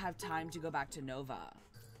not have time to go back to Nova.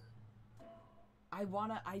 I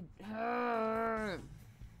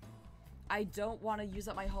don't want to use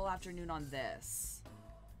up my whole afternoon on this.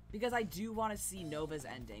 Because I do want to see Nova's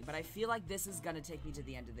ending, but I feel like this is going to take me to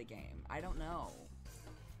the end of the game. I don't know.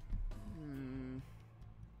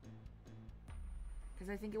 Because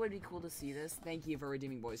I think it would be cool to see this. Thank you for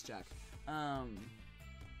redeeming voice check.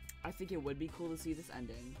 I think it would be cool to see this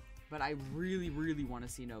ending, but I really, really want to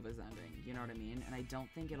see Nova's ending. You know what I mean? And I don't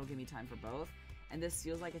think it'll give me time for both. And this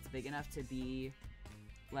feels like it's big enough to be,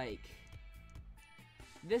 like...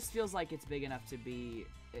 This feels like it's big enough to be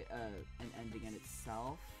an ending in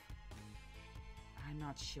itself. I'm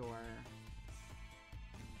not sure.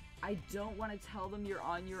 I don't want to tell them you're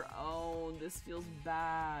on your own. This feels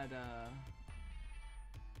bad.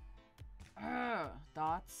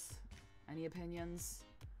 Thoughts? Any opinions?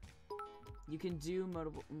 You can do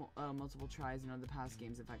multiple tries in other past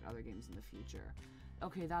games affect other games in the future.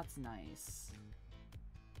 Okay, that's nice.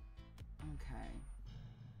 Okay.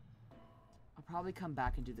 I'll probably come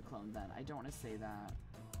back and do the clone then. I don't want to say that.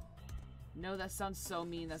 No, that sounds so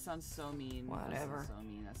mean. That sounds so mean. Whatever. That sounds so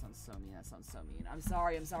mean. That sounds so mean. That sounds so mean. I'm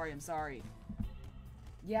sorry. I'm sorry. I'm sorry.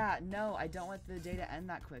 Yeah, no, I don't want the day to end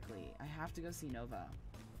that quickly. I have to go see Nova.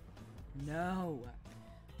 No.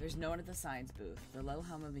 There's no one at the science booth. The low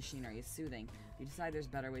hum of machinery is soothing. You decide there's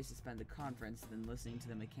better ways to spend the conference than listening to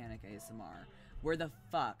the mechanic ASMR. Where the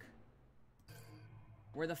fuck?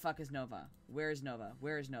 Where the fuck is Nova? Where is Nova?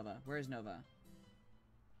 Where is Nova? Where is Nova?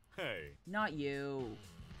 Hey. Not you.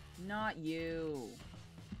 Not you.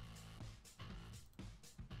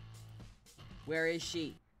 Where is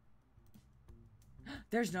she?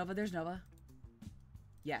 There's Nova. There's Nova.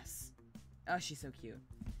 Yes. Oh, she's so cute.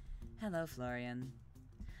 Hello, Florian.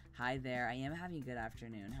 Hi there. I am having a good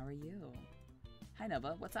afternoon. How are you? Hi,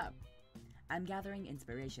 Nova. What's up? I'm gathering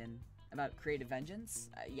inspiration. About creative vengeance?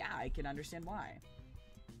 Yeah, I can understand why.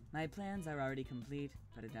 My plans are already complete,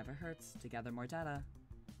 but it never hurts to gather more data.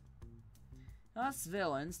 Us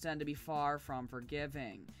villains tend to be far from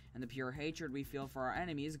forgiving, and the pure hatred we feel for our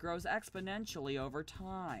enemies grows exponentially over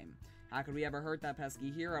time. How could we ever hurt that pesky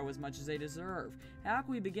hero as much as they deserve? How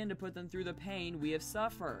can we begin to put them through the pain we have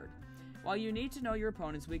suffered? While you need to know your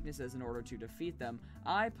opponent's weaknesses in order to defeat them,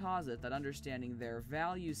 I posit that understanding their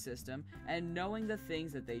value system and knowing the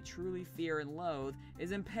things that they truly fear and loathe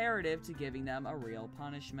is imperative to giving them a real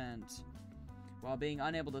punishment. While being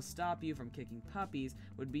unable to stop you from kicking puppies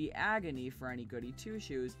would be agony for any goody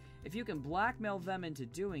two-shoes, if you can blackmail them into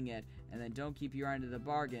doing it and then don't keep your end of the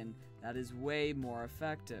bargain, that is way more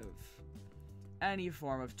effective. Any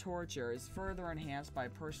form of torture is further enhanced by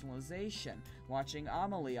personalization. Watching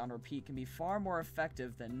Amelie on repeat can be far more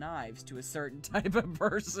effective than knives to a certain type of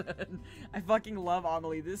person. I fucking love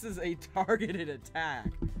Amelie. This is a targeted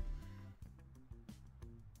attack.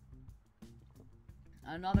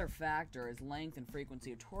 Another factor is length and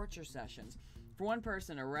frequency of torture sessions. For one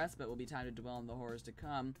person, a respite will be time to dwell on the horrors to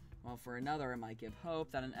come, while for another, it might give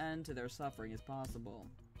hope that an end to their suffering is possible.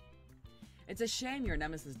 It's a shame your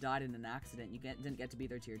nemesis died in an accident. You didn't get to be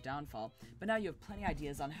there to your downfall, but now you have plenty of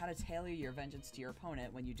ideas on how to tailor your vengeance to your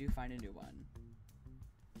opponent when you do find a new one.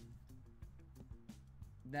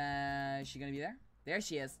 Is she gonna be there? There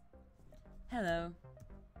she is. Hello.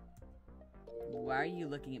 Why are you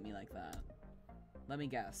looking at me like that? Let me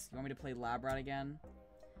guess. You want me to play Lab Rat again?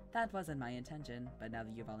 That wasn't my intention, but now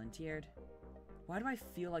that you volunteered. Why do I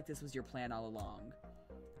feel like this was your plan all along?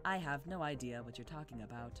 I have no idea what you're talking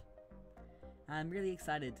about. I'm really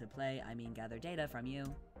excited to gather data from you.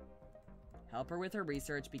 Help her with her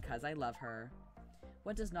research because I love her.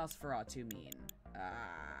 What does Nosferatu mean?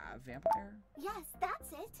 Vampire? Yes,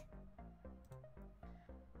 that's it.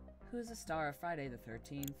 Who's the star of Friday the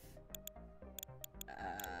 13th?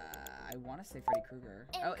 I want to say Freddy Krueger.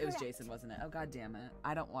 Oh, it was Jason, wasn't it? Oh, god damn it.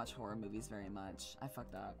 I don't watch horror movies very much. I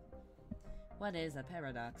fucked up. What is a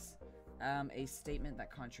paradox? A statement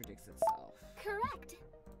that contradicts itself. Correct.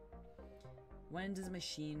 When does a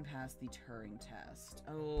machine pass the Turing test?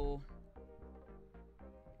 Oh.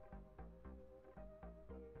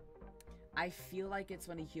 I feel like it's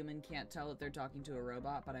when a human can't tell that they're talking to a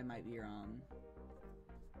robot, but I might be wrong.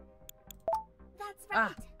 That's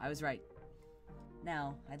right. Ah, I was right.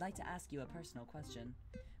 Now, I'd like to ask you a personal question.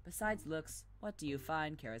 Besides looks, what do you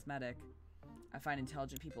find charismatic? I find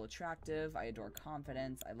intelligent people attractive. I adore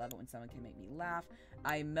confidence. I love it when someone can make me laugh.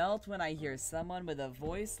 I melt when I hear someone with a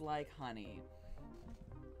voice like honey.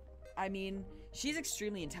 I mean, she's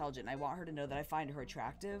extremely intelligent, and I want her to know that I find her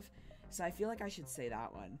attractive, so I feel like I should say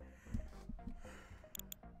that one.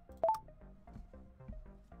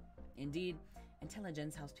 Indeed,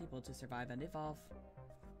 intelligence helps people to survive and evolve.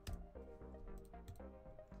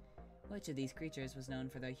 Which of these creatures was known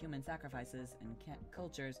for their human sacrifices and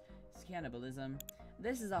culture's cannibalism?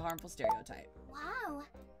 This is a harmful stereotype. Wow.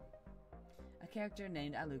 A character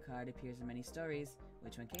named Alucard appears in many stories.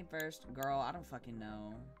 Which one came first? Girl, I don't fucking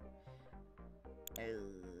know.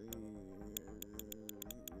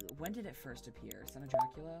 When did it first appear? Son of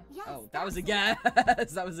Dracula? Yes, oh, that was a it. guess.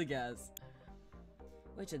 That was a guess.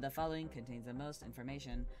 Which of the following contains the most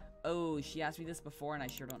information? Oh, she asked me this before and I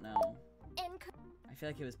sure don't know. I feel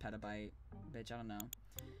like it was petabyte. Bitch, I don't know.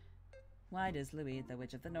 Why does Louis, the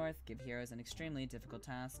Witch of the North, give heroes an extremely difficult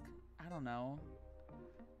task? I don't know.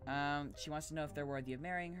 She wants to know if they're worthy of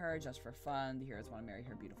marrying her just for fun. The heroes want to marry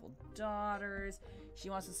her beautiful daughters. She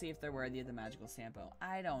wants to see if they're worthy of the magical sample.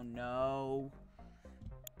 I don't know.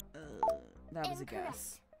 That was a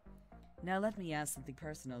guess. Now let me ask something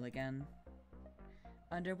personal again.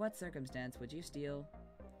 Under what circumstance would you steal?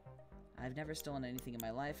 I've never stolen anything in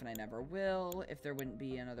my life, and I never will, if there wouldn't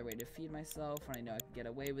be another way to feed myself, when I know I can get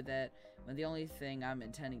away with it, when the only thing I'm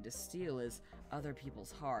intending to steal is other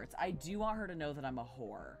people's hearts. I do want her to know that I'm a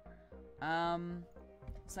whore.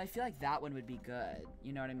 So I feel like that one would be good.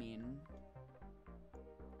 You know what I mean?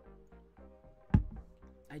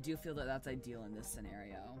 I do feel that that's ideal in this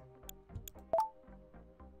scenario.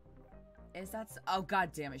 Is that so? Oh,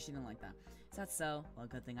 god damn it, she didn't like that. Is that so? Well,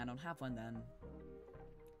 good thing I don't have one then.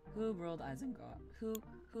 Who ruled Isengard?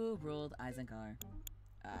 Who ruled Isengard?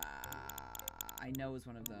 I know it was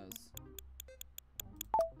one of those.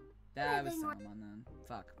 That was Saruman then.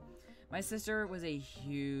 Fuck. My sister was a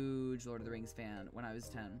huge Lord of the Rings fan when I was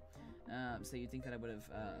 10. So you'd think that I would have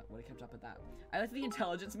kept up with that. I like the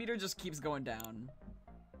intelligence meter just keeps going down.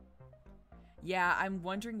 Yeah, I'm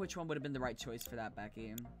wondering which one would have been the right choice for that,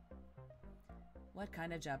 Becky. What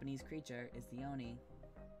kind of Japanese creature is the Oni?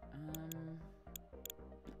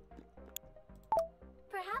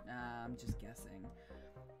 Perhaps. I'm just guessing.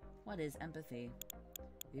 What is empathy?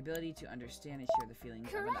 The ability to understand and share the feelings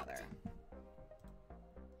of another.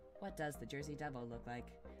 What does the Jersey Devil look like?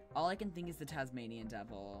 All I can think is the Tasmanian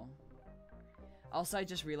Devil. Also, I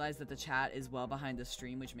just realized that the chat is well behind the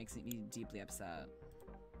stream, which makes me deeply upset.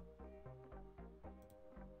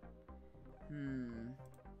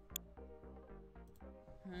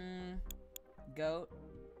 Goat.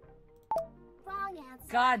 Wrong answer.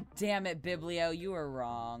 God damn it, Biblio, you were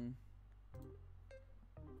wrong.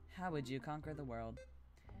 How would you conquer the world?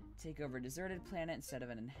 Take over a deserted planet instead of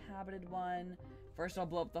an inhabited one. First, I'll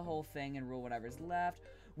blow up the whole thing and rule whatever's left.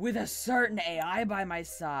 With a certain AI by my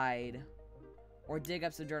side. Or dig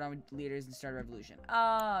up some dirt on leaders and start a revolution.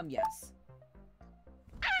 Yes.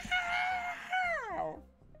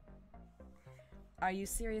 Are you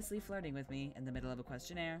seriously flirting with me in the middle of a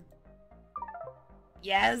questionnaire?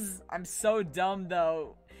 Yes! I'm so dumb,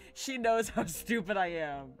 though. She knows how stupid I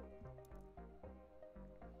am.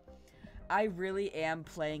 I really am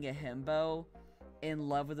playing a himbo in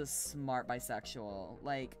love with a smart bisexual.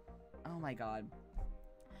 Like, oh my god.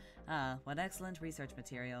 Ah, what excellent research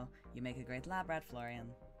material. You make a great lab rat, Florian.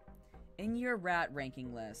 In your rat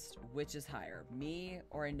ranking list, which is higher, me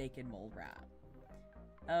or a naked mole rat?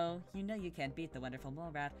 Oh, you know you can't beat the wonderful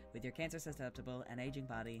mole rat with your cancer-susceptible and aging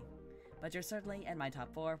body. But you're certainly in my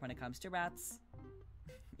top 4 when it comes to rats.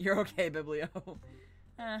 You're okay, Biblio.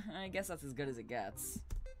 I guess that's as good as it gets.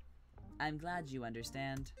 I'm glad you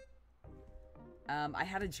understand. I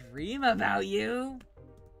had a dream about you!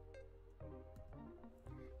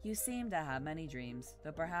 You seem to have many dreams,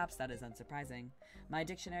 though perhaps that is unsurprising. My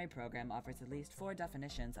dictionary program offers at least 4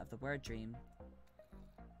 definitions of the word dream.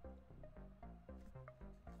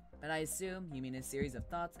 But I assume you mean a series of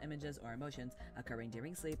thoughts, images, or emotions occurring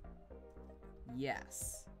during sleep.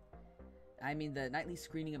 Yes. I mean the nightly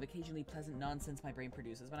screening of occasionally pleasant nonsense my brain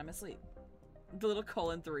produces when I'm asleep. The little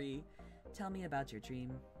 :3. Tell me about your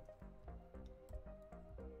dream.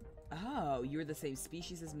 Oh, you're the same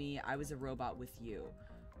species as me. I was a robot with you.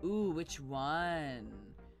 Ooh, which one?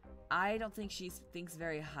 I don't think she thinks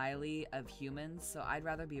very highly of humans, so I'd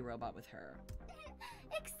rather be a robot with her.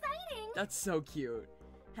 Exciting! That's so cute.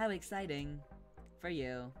 How exciting. For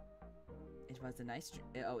you. It was a nice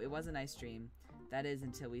it was a nice dream. That is,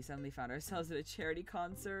 until we suddenly found ourselves at a charity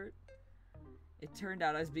concert. It turned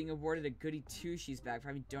out I was being awarded a goody two-shoes bag for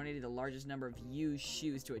having donated the largest number of used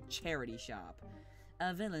shoes to a charity shop.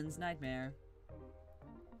 A villain's nightmare.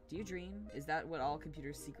 Do you dream? Is that what all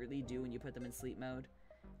computers secretly do when you put them in sleep mode?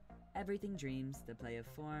 Everything dreams. The play of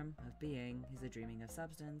form, of being, is the dreaming of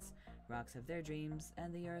substance. Rocks have their dreams,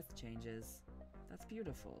 and the earth changes. That's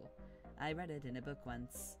beautiful. I read it in a book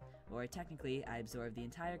once. Or technically, I absorbed the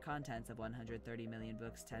entire contents of 130 million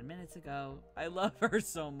books 10 minutes ago. I love her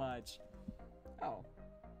so much. Oh.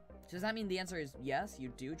 So does that mean the answer is yes,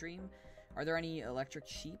 you do dream? Are there any electric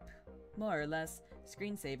sheep? More or less.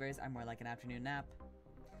 Screensavers are more like an afternoon nap.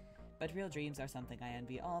 But real dreams are something I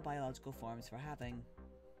envy all biological forms for having.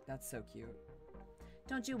 That's so cute.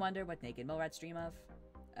 Don't you wonder what naked mole rats dream of?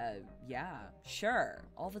 Yeah, sure,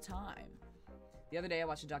 all the time. The other day I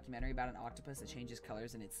watched a documentary about an octopus that changes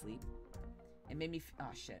colors in its sleep. It made me oh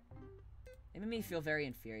shit. It made me feel very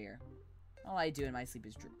inferior. All I do in my sleep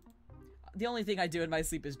is drool. The only thing I do in my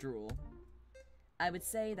sleep is drool. I would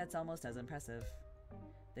say that's almost as impressive.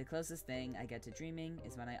 The closest thing I get to dreaming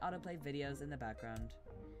is when I autoplay videos in the background.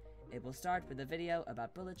 It will start with a video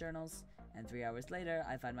about bullet journals, and 3 hours later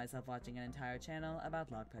I find myself watching an entire channel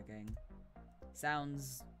about lockpicking.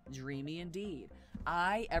 Sounds dreamy indeed.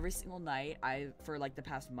 Every single night, for like the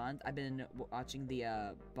past month, I've been watching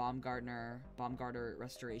the Baumgartner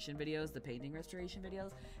restoration videos, the painting restoration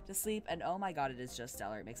videos, to sleep, and oh my god, it is just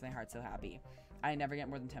stellar. It makes my heart so happy. I never get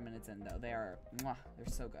more than 10 minutes in, though. They're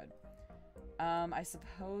so good. I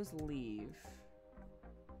suppose leave.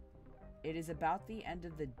 It is about the end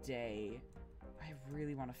of the day. I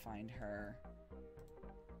really want to find her.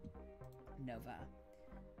 Nova.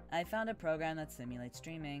 I found a program that simulates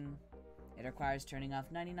streaming. It requires turning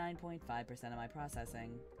off 99.5% of my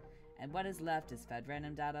processing, and what is left is fed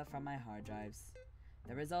random data from my hard drives.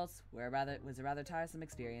 The results was a rather tiresome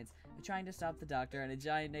experience of trying to stop the doctor and a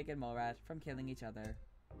giant naked mole rat from killing each other.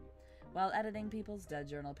 While editing people's dead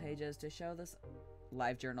journal pages to show this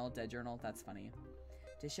live journal, dead journal, that's funny,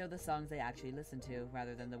 to show the songs they actually listen to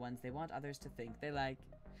rather than the ones they want others to think they like.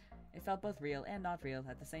 It felt both real and not real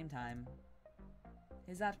at the same time.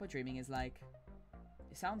 Is that what dreaming is like?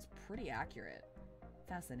 It sounds pretty accurate.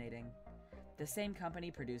 Fascinating. The same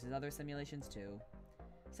company produces other simulations too,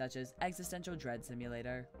 such as Existential Dread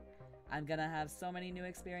Simulator. I'm gonna have so many new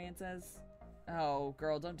experiences. Oh,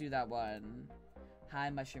 girl, don't do that one. Hi,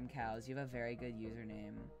 Mushroom Cows. You have a very good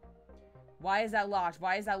username. Why is that locked?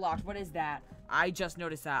 Why is that locked? What is that? I just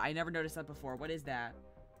noticed that. I never noticed that before. What is that?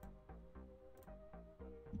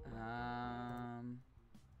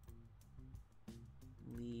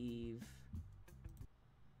 Leave.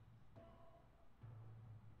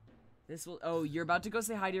 This will. Oh, you're about to go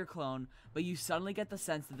say hi to your clone, but you suddenly get the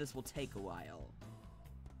sense that this will take a while.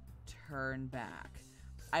 Turn back.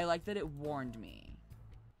 I like that it warned me.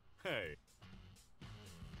 Hey.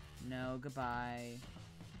 No, goodbye.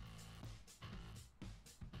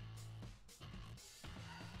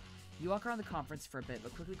 You walk around the conference for a bit,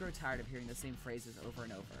 but quickly grow tired of hearing the same phrases over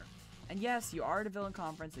and over. And yes, you are at a villain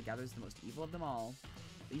conference that gathers the most evil of them all,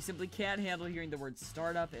 but you simply can't handle hearing the words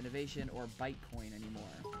startup, innovation, or Bytecoin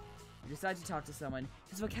anymore. You decide to talk to someone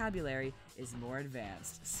whose vocabulary is more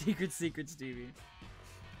advanced. Secret, Stevie.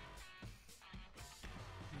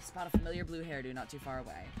 You spot a familiar blue hairdo not too far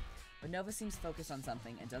away, but Nova seems focused on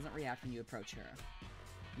something and doesn't react when you approach her.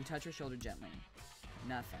 You touch her shoulder gently.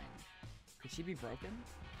 Nothing. Could she be broken?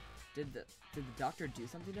 Did the doctor do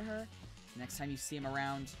something to her? Next time you see him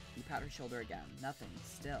around, you pat her shoulder again. Nothing.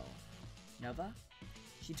 Still. Nova?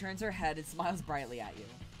 She turns her head and smiles brightly at you.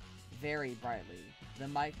 Very brightly. The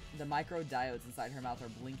micro diodes inside her mouth are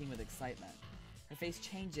blinking with excitement. Her face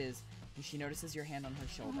changes when she notices your hand on her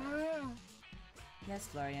shoulder. Yes,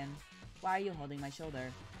 Florian. Why are you holding my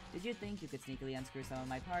shoulder? Did you think you could sneakily unscrew some of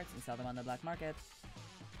my parts and sell them on the black market?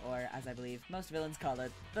 Or, as I believe most villains call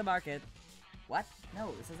it, the market. What?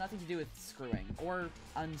 No, this has nothing to do with screwing or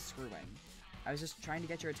unscrewing. I was just trying to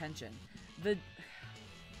get your attention. The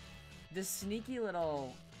sneaky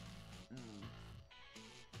little...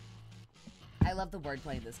 I love the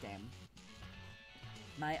wordplay in this game.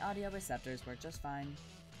 My audio receptors work just fine.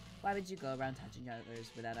 Why would you go around touching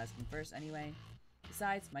others without asking first anyway?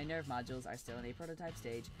 Besides, my nerve modules are still in a prototype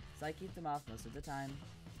stage, so I keep them off most of the time.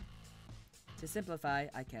 To simplify,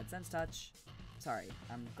 I can't sense touch. Sorry,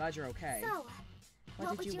 I'm glad you're okay. So,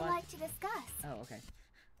 what would you want? like to discuss? Oh, okay.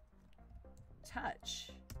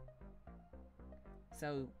 Touch.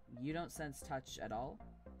 So, you don't sense touch at all?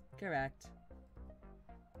 Correct.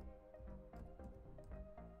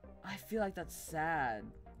 I feel like that's sad.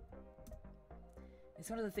 It's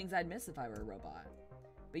one of the things I'd miss if I were a robot.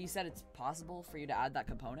 But you said it's possible for you to add that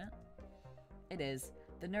component? It is.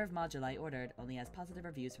 The nerve module I ordered only has positive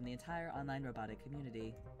reviews from the entire online robotic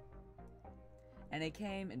community. And it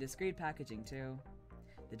came in discreet packaging, too.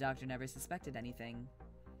 The doctor never suspected anything.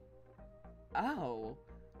 Oh.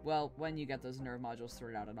 Well, when you get those nerve modules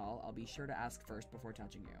sorted out and all, I'll be sure to ask first before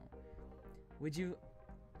touching you. Would you...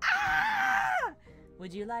 Ah!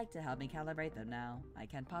 Would you like to help me calibrate them now? I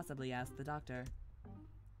can't possibly ask the doctor.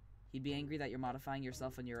 He'd be angry that you're modifying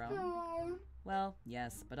yourself on your own? Well,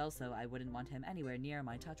 yes, but also I wouldn't want him anywhere near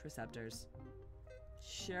my touch receptors.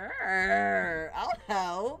 Sure, I'll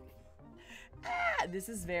help. Ah, this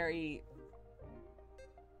is very...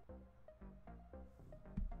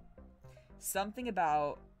 Something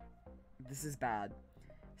about... This is bad.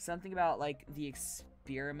 Something about, like, the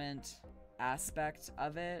experiment aspect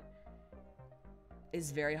of it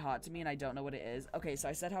is very hot to me, and I don't know what it is. Okay, so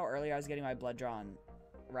I said how earlier I was getting my blood drawn,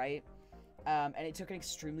 right? And it took an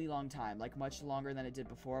extremely long time, like, much longer than it did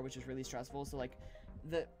before, which was really stressful. So, like,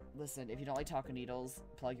 listen, if you don't like talking needles,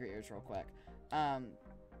 plug your ears real quick.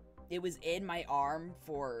 It was in my arm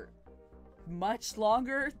for much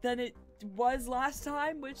longer than it was last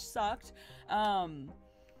time, which sucked.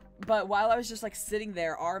 But while I was just, like, sitting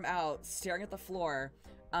there, arm out, staring at the floor,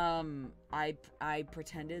 I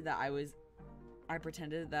pretended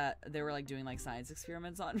that they were, like, doing, like, science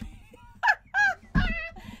experiments on me.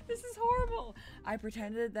 This is horrible. I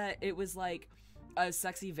pretended that it was, like, a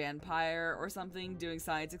sexy vampire or something doing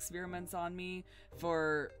science experiments on me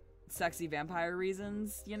for sexy vampire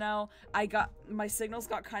reasons, you know? My signals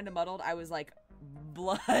got kind of muddled. I was like,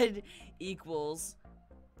 blood equals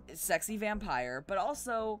sexy vampire, but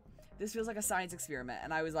also this feels like a science experiment,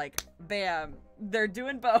 and I was like, bam, they're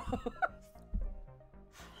doing both.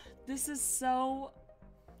 This is so...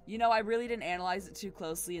 You know, I really didn't analyze it too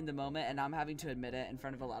closely in the moment, and I'm having to admit it in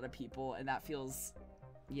front of a lot of people, and that feels...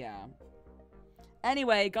 Yeah.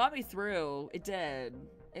 Anyway, it got me through. It did.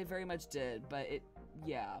 It very much did, but it...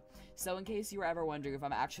 Yeah. So in case you were ever wondering if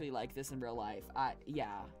I'm actually like this in real life,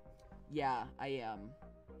 yeah. Yeah, I am.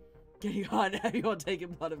 Getting on, everyone taking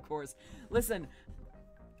blood, of course. Listen,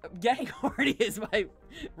 getting horny is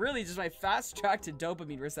really just my fast track to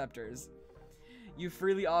dopamine receptors. You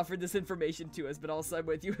freely offered this information to us, but also I'm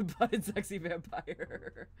with you, blooded sexy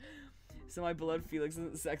vampire. So my beloved Felix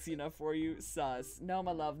isn't sexy enough for you? Sus. No,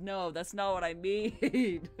 my love, no, that's not what I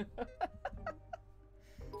mean.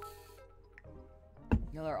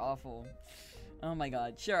 Y'all are awful. Oh my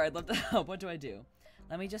god. Sure, I'd love to help. What do I do?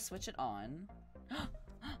 Let me just switch it on.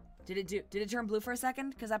 Did it turn blue for a second?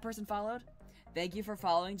 Because that person followed? Thank you for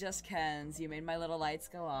following Just Ken's. You made my little lights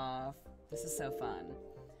go off. This is so fun.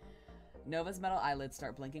 Nova's metal eyelids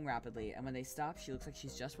start blinking rapidly, and when they stop, she looks like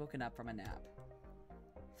she's just woken up from a nap.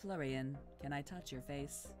 Florian, can I touch your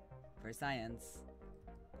face? For science.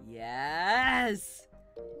 Yes!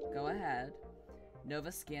 Go ahead.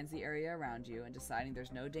 Nova scans the area around you, and deciding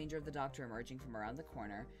there's no danger of the doctor emerging from around the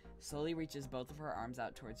corner, slowly reaches both of her arms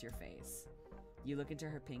out towards your face. You look into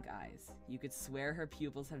her pink eyes. You could swear her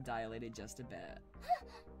pupils have dilated just a bit.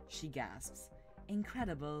 She gasps.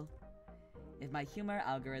 Incredible. If my humor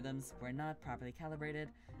algorithms were not properly calibrated,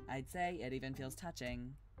 I'd say it even feels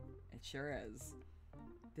touching. It sure is.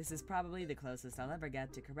 This is probably the closest I'll ever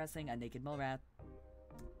get to caressing a naked mole rat.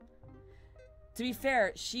 To be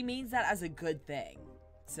fair, she means that as a good thing.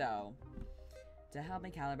 So, to help me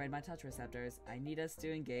calibrate my touch receptors, I need us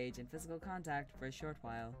to engage in physical contact for a short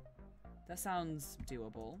while. That sounds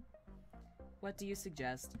doable. What do you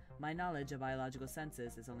suggest? My knowledge of biological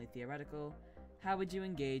senses is only theoretical. How would you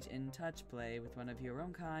engage in touch play with one of your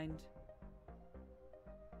own kind?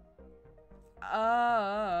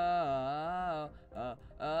 I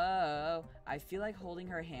feel like holding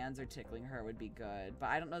her hands or tickling her would be good, but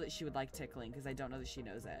I don't know that she would like tickling because I don't know that she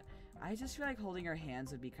knows it. I just feel like holding her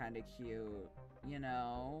hands would be kind of cute, you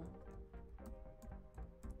know?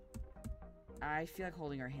 I feel like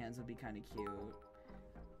holding her hands would be kind of cute.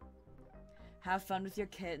 Have fun with your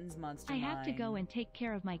kittens, Monster I have to Mine. go and take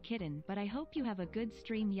care of my kitten, but I hope you have a good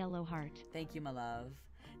stream, Yellow Heart. Thank you, my love.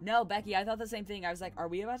 No, Becky, I thought the same thing. I was like, are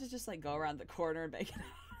we about to just like go around the corner and make it?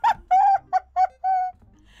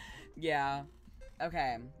 Yeah.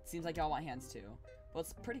 Okay. Seems like y'all want hands too. Well,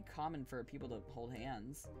 it's pretty common for people to hold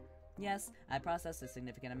hands. Yes, I processed a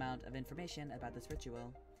significant amount of information about this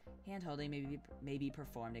ritual. Hand-holding may be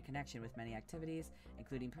performed in connection with many activities,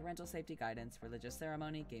 including parental safety guidance, religious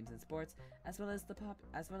ceremony, games and sports, as well as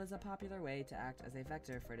a popular way to act as a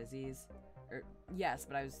vector for disease. Yes,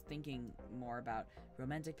 but I was thinking more about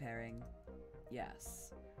romantic pairing.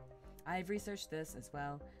 Yes. I've researched this as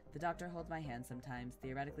well. The doctor holds my hand sometimes,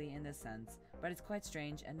 theoretically in this sense, but it's quite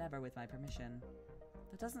strange and never with my permission.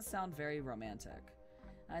 That doesn't sound very romantic.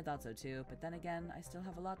 I thought so too, but then again, I still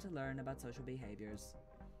have a lot to learn about social behaviors.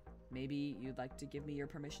 Maybe you'd like to give me your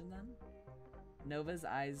permission then? Nova's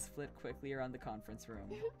eyes flit quickly around the conference room.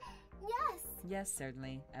 Yes. Yes,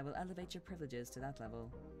 certainly. I will elevate your privileges to that level.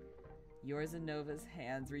 Yours and Nova's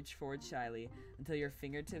hands reach forward shyly until your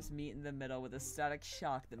fingertips meet in the middle with a static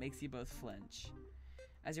shock that makes you both flinch.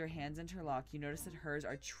 As your hands interlock, you notice that hers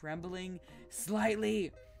are trembling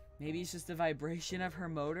slightly. Maybe it's just the vibration of her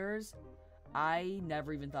motors? I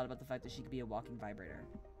never even thought about the fact that she could be a walking vibrator.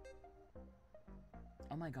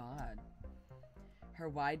 Oh my god. Her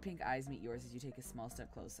wide pink eyes meet yours as you take a small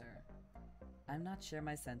step closer. I'm not sure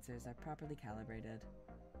my sensors are properly calibrated.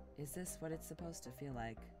 Is this what it's supposed to feel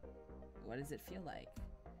like? What does it feel like?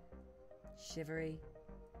 Shivery?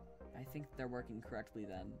 I think they're working correctly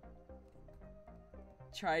then.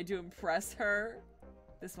 Try to impress her?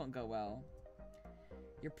 This won't go well.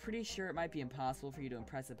 You're pretty sure it might be impossible for you to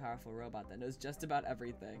impress a powerful robot that knows just about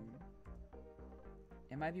everything.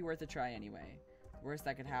 It might be worth a try anyway. Worst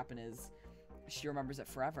that could happen is she remembers it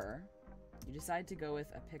forever. You decide to go with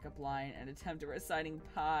a pickup line and attempt at reciting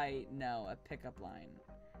pie. No, a pickup line.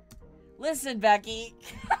 Listen, Becky.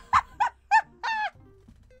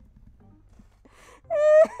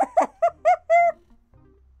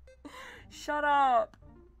 Shut up.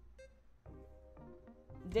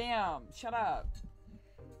 Damn, shut up.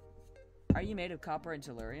 Are you made of copper and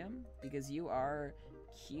tellurium? Because you are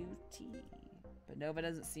cutie. But Nova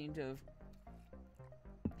doesn't seem to have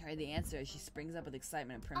heard the answer as she springs up with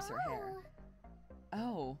excitement and primps her hair.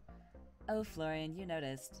 Oh, Florian, you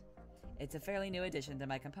noticed. It's a fairly new addition to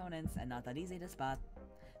my components and not that easy to spot.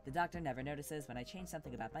 The doctor never notices when I change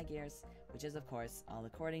something about my gears, which is, of course, all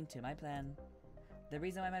according to my plan. The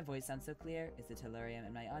reason why my voice sounds so clear is the tellurium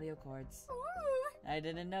in my audio cords. I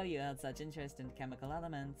didn't know you held such interest in chemical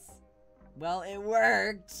elements. Well, it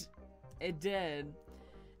worked! It did.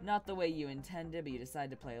 Not the way you intended, but you decide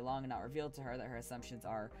to play along and not reveal to her that her assumptions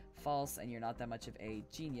are false and you're not that much of a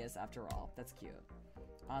genius after all. That's cute.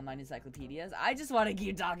 Online encyclopedias? I just want to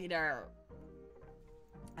keep talking to her!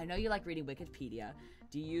 I know you like reading Wikipedia.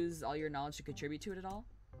 Do you use all your knowledge to contribute to it at all?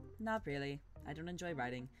 Not really. I don't enjoy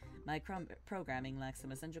writing. My programming lacks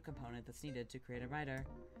some essential component that's needed to create a writer.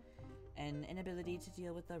 An inability to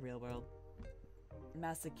deal with the real world.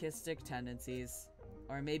 Masochistic tendencies.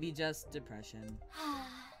 Or maybe just depression.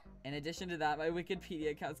 In addition to that, my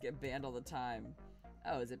Wikipedia accounts get banned all the time.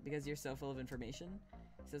 Oh, is it because you're so full of information?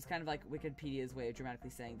 So it's kind of like Wikipedia's way of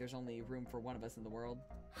dramatically saying there's only room for one of us in the world.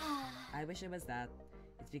 I wish it was that.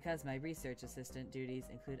 It's because my research assistant duties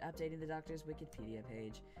include updating the doctor's Wikipedia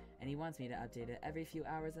page, and he wants me to update it every few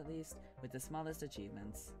hours at least, with the smallest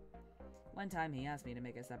achievements. One time he asked me to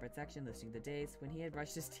make a separate section listing the days when he had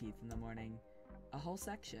brushed his teeth in the morning. A whole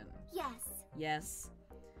section. Yes. Yes.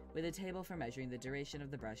 With a table for measuring the duration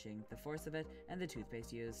of the brushing, the force of it, and the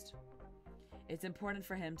toothpaste used. It's important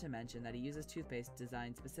for him to mention that he uses toothpaste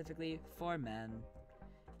designed specifically for men,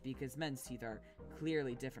 because men's teeth are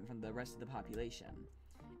clearly different from the rest of the population.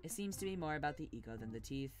 It seems to be more about the ego than the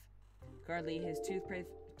teeth. Currently, his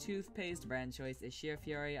toothpaste brand choice is Sheer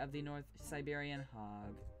Fury of the North Siberian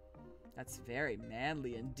Hog. That's very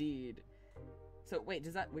manly indeed. So wait,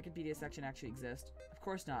 does that Wikipedia section actually exist? Of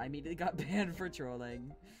course not, I immediately got banned for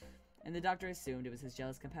trolling. And the doctor assumed it was his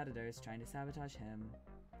jealous competitors trying to sabotage him.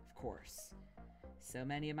 Of course. So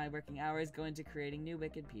many of my working hours go into creating new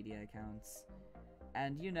Wikipedia accounts.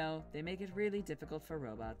 And you know, they make it really difficult for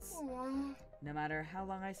robots. Aww. No matter how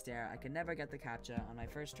long I stare, I can never get the CAPTCHA on my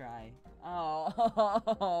first try.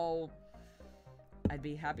 Oh, I'd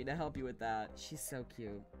be happy to help you with that. She's so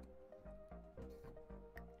cute.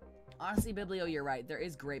 Honestly, Biblio, you're right. There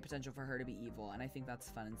is great potential for her to be evil, and I think that's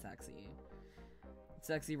fun and sexy.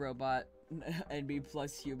 Sexy robot, NB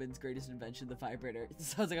plus humans, greatest invention, the vibrator. It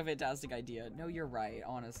sounds like a fantastic idea. No, you're right,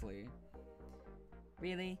 honestly.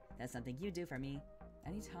 Really? That's something you do for me.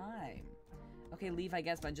 Anytime. Okay, leave, I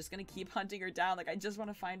guess, but I'm just gonna keep hunting her down. Like, I just want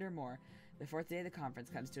to find her more. The fourth day of the conference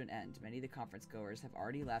comes to an end. Many of the conference goers have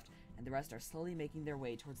already left, and the rest are slowly making their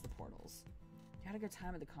way towards the portals. You had a good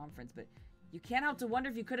time at the conference, but you can't help to wonder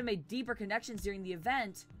if you could have made deeper connections during the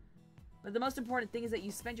event. But the most important thing is that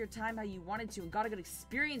you spent your time how you wanted to and got a good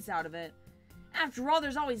experience out of it. After all,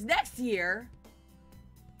 there's always next year.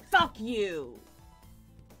 Fuck you.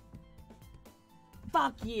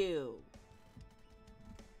 Fuck you.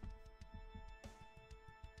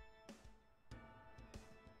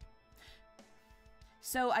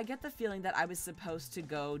 So I get the feeling that I was supposed to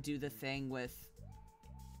go do the thing with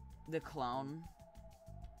the clone.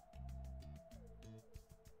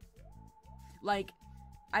 Like,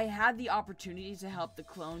 I had the opportunity to help the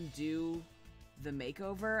clone do the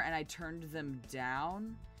makeover, and I turned them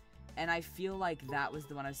down, and I feel like that was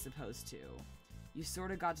the one I was supposed to. You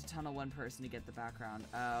sort of got to tunnel one person to get the background.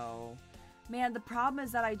 Oh. Man, the problem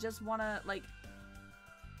is that I just want to, like,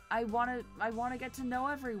 I want to get to know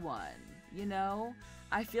everyone, you know?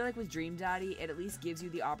 I feel like with Dream Daddy, it at least gives you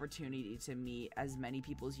the opportunity to meet as many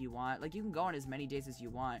people as you want. Like, you can go on as many dates as you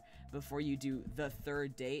want before you do the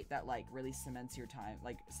third date that, like, really cements your time,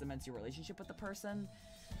 like, cements your relationship with the person.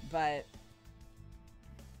 But,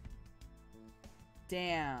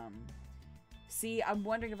 damn. See, I'm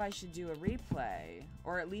wondering if I should do a replay,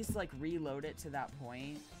 or at least, like, reload it to that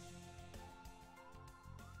point.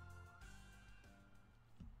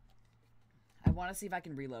 I want to see if I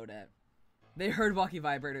can reload it. They heard Walkie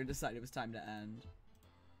Vibrator and decided it was time to end.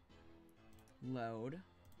 Load.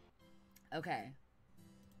 Okay.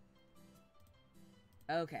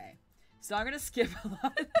 Okay. So I'm gonna skip a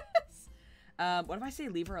lot of this. What if I say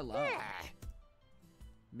leave her alone?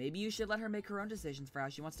 Maybe you should let her make her own decisions for how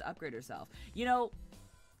she wants to upgrade herself. You know,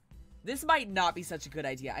 this might not be such a good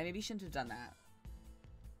idea. I maybe shouldn't have done that.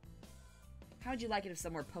 How would you like it if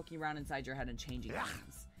someone were poking around inside your head and changing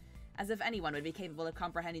things? As if anyone would be capable of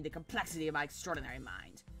comprehending the complexity of my extraordinary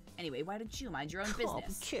mind. Anyway, why don't you mind your own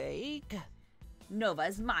business? Cupcake. Nova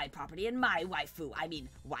is my property and my waifu. I mean,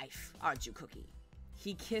 wife. Aren't you, Cookie?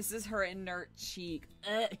 He kisses her inert cheek.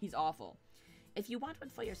 He's awful. If you want one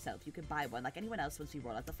for yourself, you can buy one like anyone else once we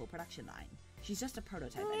roll out the full production line. She's just a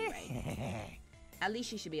prototype anyway. At least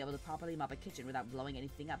she should be able to properly mop a kitchen without blowing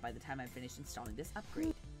anything up by the time I'm finished installing this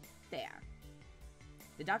upgrade. There.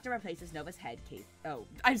 The doctor replaces Nova's head case. Oh,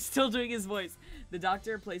 I'm still doing his voice. The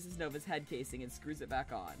doctor replaces Nova's head casing and screws it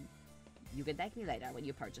back on. You can thank me later when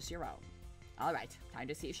you purchase your own. Alright, time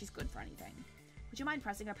to see if she's good for anything. Would you mind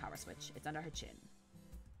pressing her power switch? It's under her chin.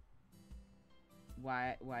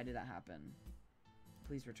 Why did that happen?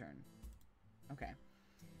 Please return. Okay.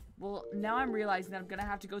 Well, now I'm realizing that I'm gonna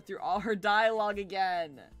have to go through all her dialogue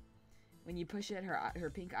again. When you push it,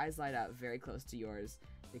 her pink eyes light up very close to yours.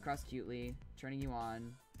 They cross cutely, turning you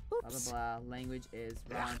on. Oops. Blah, blah, blah. Language is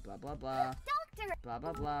wrong. Blah, blah, blah. Doctor! Blah,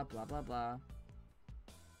 blah, blah. Blah, blah, blah.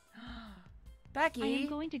 Becky! I am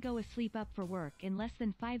going to go asleep up for work in less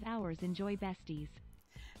than 5 hours. Enjoy, besties.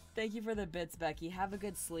 Thank you for the bits, Becky. Have a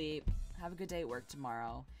good sleep. Have a good day at work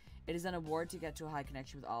tomorrow. It is an award to get to a high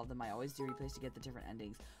connection with all of them. I always do replays to get the different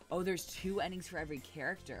endings. Oh, there's 2 endings for every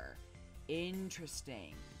character.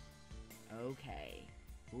 Interesting. Okay.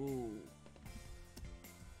 Ooh.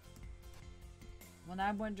 Well, now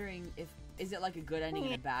I'm wondering if Is it like a good ending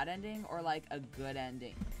and a bad ending, or like a good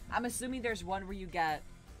ending? I'm assuming there's one where you get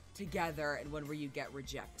together and one where you get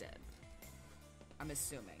rejected. I'm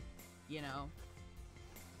assuming, you know?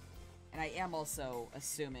 And I am also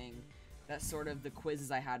assuming that sort of the quizzes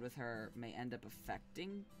I had with her may end up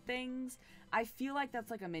affecting things. I feel like that's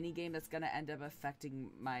like a mini game that's gonna end up affecting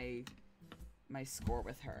my score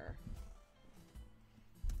with her.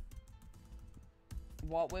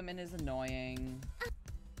 Walt Whitman is annoying.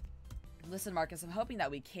 Listen, Marcus, I'm hoping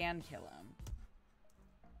that we can kill him.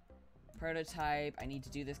 Prototype. I need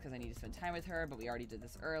to do this because I need to spend time with her, but we already did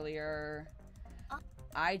this earlier.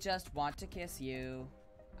 I just want to kiss you.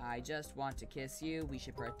 I just want to kiss you. We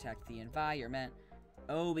should protect the environment.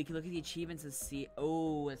 Oh, we can look at the achievements and see.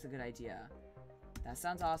 Oh, that's a good idea. That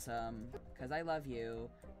sounds awesome. Because I love you.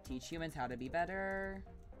 Teach humans how to be better.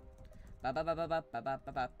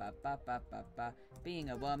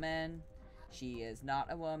 Being a woman. She is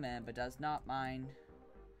not a woman, but does not mind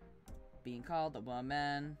being called a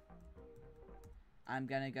woman. I'm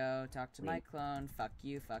gonna go talk to my clone. Fuck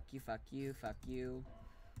you, fuck you, fuck you, fuck you.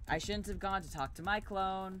 I shouldn't have gone to talk to my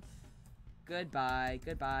clone. Goodbye,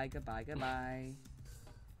 goodbye, goodbye, goodbye.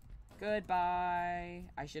 Goodbye.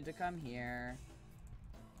 I should have come here.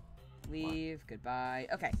 Leave. Goodbye.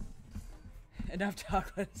 Okay. Enough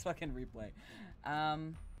talk. Let's fucking replay.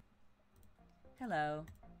 Hello.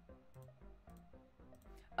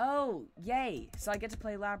 Oh, yay. So I get to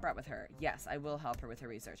play lab rat with her. Yes, I will help her with her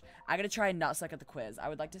research. I gotta try and not suck at the quiz. I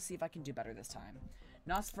would like to see if I can do better this time.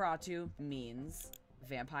 Nosferatu means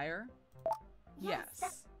vampire.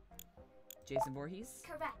 Yes. Jason Voorhees?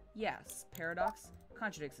 Correct. Yes. Paradox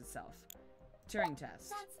contradicts itself. Turing test.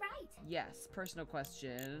 That's right. Yes. Personal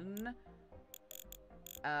question.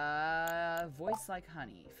 Voice like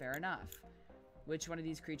honey. Fair enough. Which one of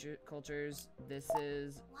these creature cultures? This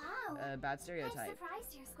is Wow. a bad I'm stereotype.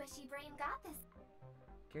 surprised your squishy brain got this.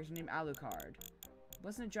 Character name Alucard.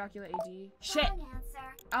 Wasn't it Dracula AD? Shit! Wrong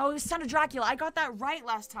answer. Oh, the son of Dracula. I got that right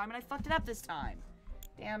last time and I fucked it up this time.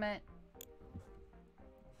 Damn it.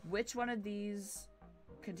 Which one of these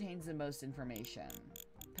contains the most information?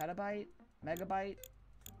 Petabyte? Megabyte?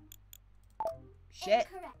 Shit!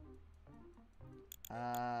 Incorrect.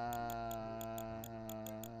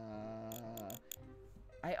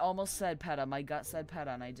 I almost said peta. My gut said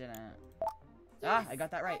peta and I didn't. Yes, I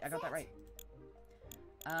got that right. I that's got that it.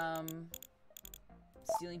 right.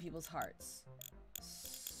 Stealing people's hearts.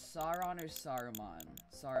 Sauron or Saruman?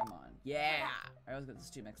 Saruman. Yeah! I always get those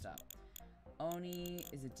two mixed up. Oni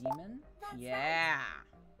is a demon? That's Yeah!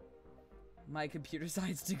 My computer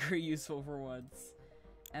science degree useful for once.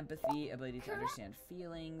 Empathy, ability to Correct. understand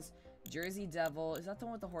feelings. Jersey Devil, is that the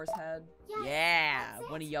one with the horse head? Yes, Yeah! that's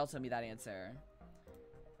One of it. y'all told me that answer.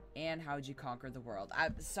 And how would you conquer the world?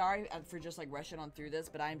 I'm sorry for just like rushing on through this,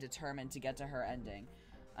 but I'm determined to get to her ending.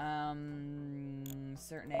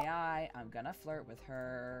 Certain AI, I'm gonna flirt with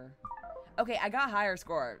her. Okay, I got a higher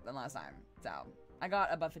score than last time, so I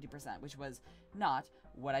got above 50%, which was not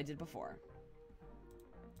what I did before.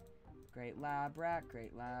 Great lab rat,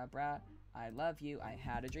 great lab rat. I love you, I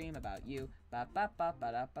had a dream about you. Ba ba ba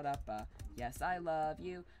ba da ba da ba. Yes, I love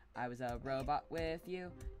you. I was a robot with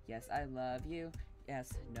you. Yes, I love you.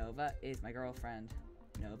 Yes, Nova is my girlfriend.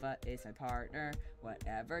 Nova is my partner.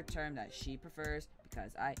 Whatever term that she prefers,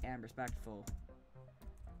 because I am respectful.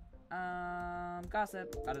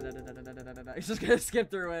 Gossip. You're just gonna skip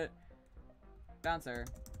through it. Bouncer.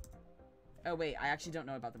 Oh wait, I actually don't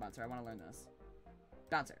know about the bouncer. I want to learn this.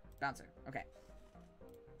 Bouncer. Bouncer. Okay.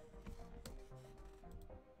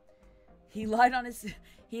 He lied on his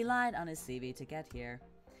CV to get here.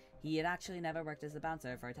 He had actually never worked as a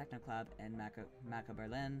bouncer for a techno club in Mecca,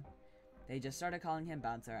 Berlin. They just started calling him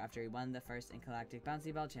Bouncer after he won the first Intergalactic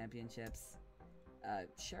Bouncy Ball Championships.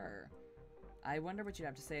 Sure. I wonder what you'd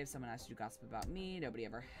have to say if someone asked you to gossip about me. Nobody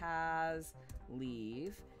ever has.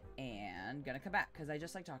 Leave. And gonna come back, because I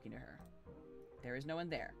just like talking to her. There is no one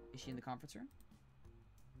there. Is she in the conference room?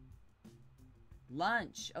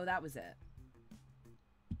 Lunch. Oh, that was it.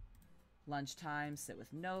 Lunchtime. Sit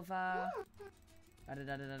with Nova.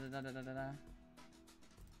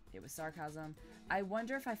 It was sarcasm. I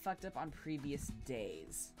wonder if I fucked up on previous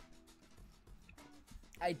days.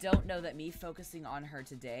 I don't know that me focusing on her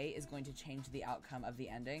today is going to change the outcome of the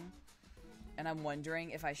ending. And I'm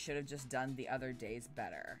wondering if I should have just done the other days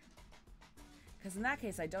better. Because in that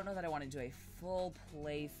case, I don't know that I want to do a full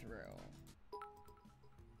playthrough.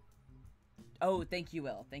 Oh, thank you,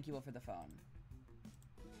 Will. Thank you, Will, for the phone.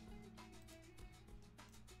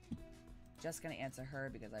 Just gonna answer her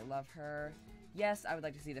because I love her. Yes, I would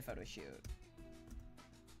like to see the photo shoot.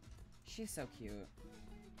 She's so cute.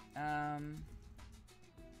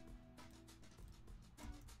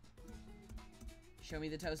 Show me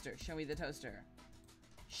the toaster. Show me the toaster.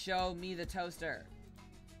 Show me the toaster.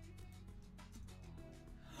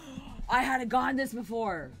 I hadn't gotten this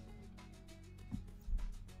before.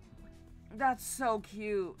 That's so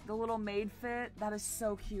cute. The little maid fit. That is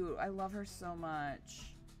so cute. I love her so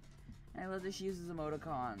much. I love that she uses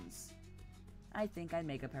emoticons. I think I'd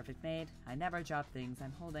make a perfect maid. I never drop things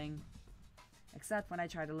I'm holding. Except when I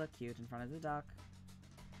try to look cute in front of the dock.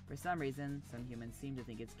 For some reason, some humans seem to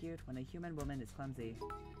think it's cute when a human woman is clumsy.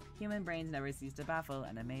 Human brains never cease to baffle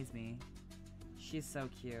and amaze me. She's so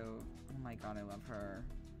cute. Oh my god, I love her.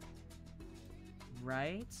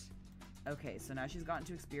 Right? Okay, so now she's gotten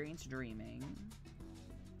to experience dreaming.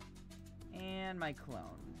 And my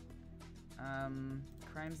clone.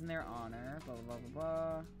 Crimes in their honor. Blah, blah, blah, blah,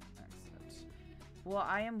 blah. Exit. Well,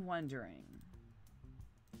 I am wondering.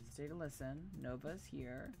 Stay to listen. Nova's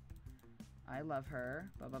here. I love her.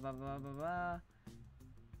 Blah, blah, blah, blah, blah, blah.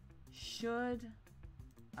 Should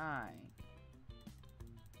I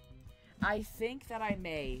think that I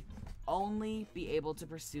may only be able to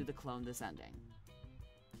pursue the clone this ending.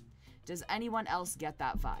 Does anyone else get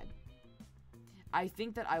that vibe? I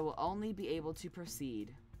think that I will only be able to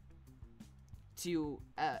proceed to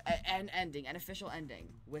an official ending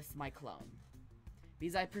with my clone.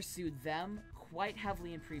 Because I pursued them quite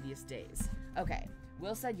heavily in previous days. Okay,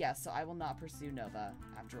 Will said yes, so I will not pursue Nova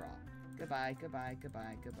after all. Goodbye, goodbye,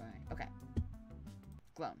 goodbye, goodbye. Okay.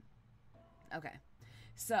 Clone. Okay.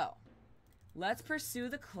 So, let's pursue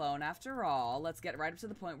the clone after all. Let's get right up to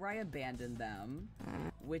the point where I abandoned them.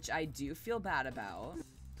 Which I do feel bad about.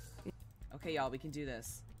 Okay, y'all, we can do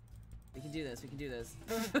this. We can do this, we can do this.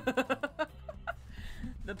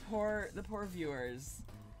 The poor viewers.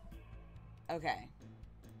 Okay.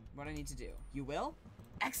 What do I need to do? You will?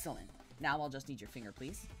 Excellent. Now I'll just need your finger,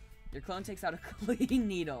 please. Your clone takes out a clean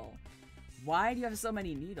needle. Why do you have so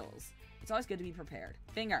many needles? It's always good to be prepared.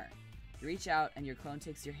 Finger. You reach out and your clone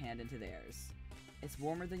takes your hand into theirs. It's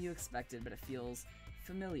warmer than you expected, but it feels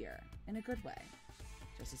familiar in a good way.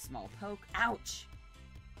 Just a small poke. Ouch!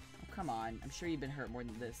 Oh, come on. I'm sure you've been hurt more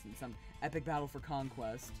than this in some epic battle for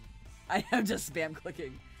conquest. I am just spam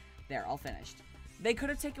clicking. There, all finished. They could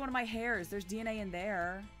have taken one of my hairs. There's DNA in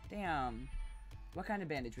there. Damn. What kind of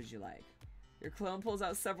bandage would you like? Your clone pulls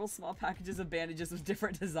out several small packages of bandages with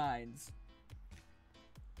different designs.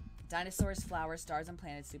 Dinosaurs, flowers, stars and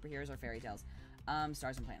planets, superheroes, or fairy tales.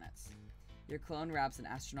 Stars and planets. Your clone wraps an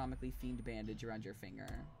astronomically themed bandage around your finger.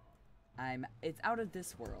 It's out of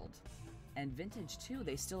this world. And vintage too,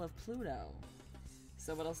 they still have Pluto.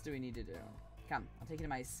 So what else do we need to do? Come, I'll take you to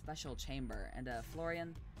my special chamber. And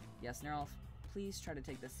Florian, yes, Nerolf, please try to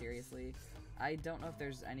take this seriously. I don't know if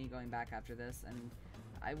there's any going back after this, and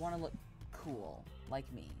I want to look cool, like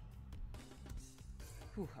me.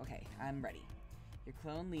 Whew, okay, I'm ready. Your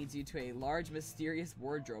clone leads you to a large, mysterious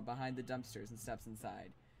wardrobe behind the dumpsters and steps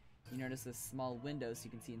inside. You notice a small window so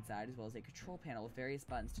you can see inside, as well as a control panel with various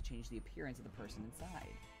buttons to change the appearance of the person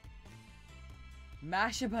inside.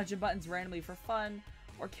 Mash a bunch of buttons randomly for fun,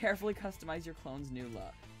 or carefully customize your clone's new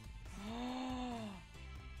look.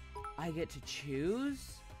 I get to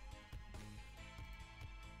choose?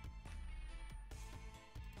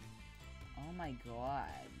 Oh my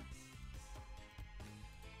god.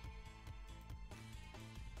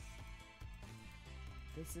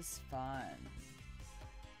 This is fun.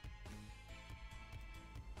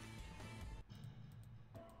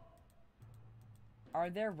 Are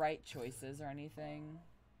there right choices or anything?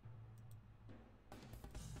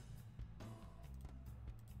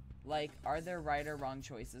 Like, are there right or wrong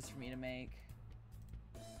choices for me to make?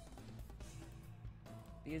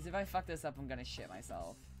 Because if I fuck this up, I'm gonna shit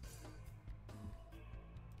myself.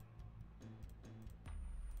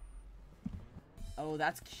 Oh,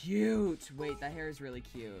 that's cute. Wait, that hair is really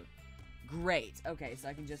cute. Great. Okay, so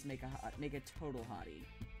I can just make a total hottie.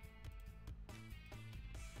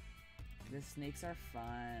 The snakes are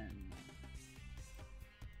fun.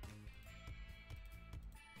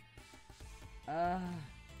 Ugh.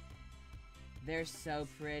 They're so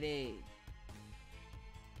pretty.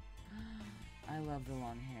 I love the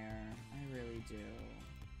long hair. I really do.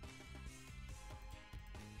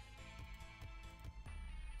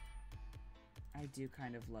 I do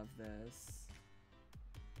kind of love this.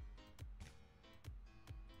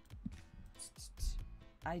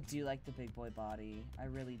 I do like the big boy body. I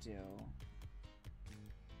really do.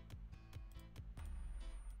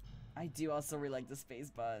 I do also really like the space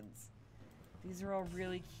buds. These are all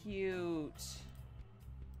really cute.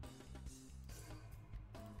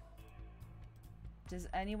 Does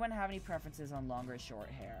anyone have any preferences on long or short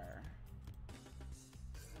hair?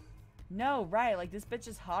 No, right, like this bitch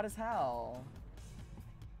is hot as hell.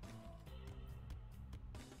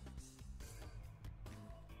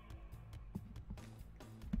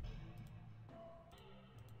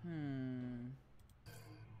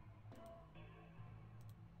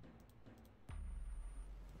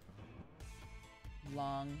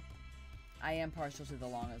 Long. I am partial to the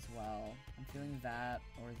long as well. I'm feeling that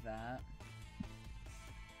or that.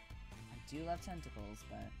 I do love tentacles,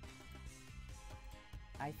 but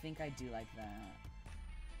I think I do like that.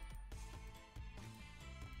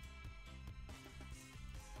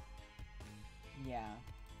 Yeah.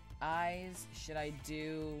 Eyes, should I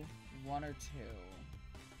do 1 or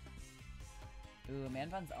 2? Ooh, man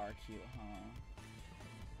buns are cute, huh?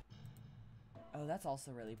 Oh, that's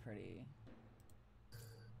also really pretty.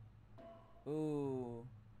 Ooh.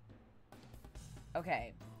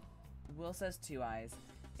 Okay. Will says 2 eyes.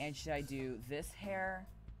 And should I do this hair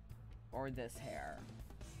or this hair?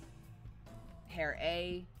 Hair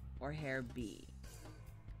A or hair B?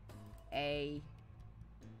 A,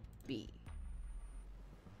 B.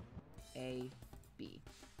 A, B.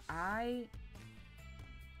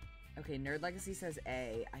 Okay, Nerd Legacy says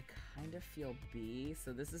A. I kind of feel B,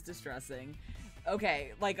 so this is distressing.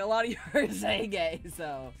 Okay, like a lot of you are saying A,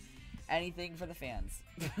 so anything for the fans.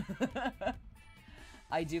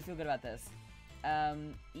 I do feel good about this.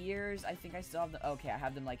 Ears, I think I still have the... Okay, I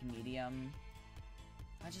have them like medium.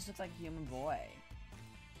 That just looks like a human boy.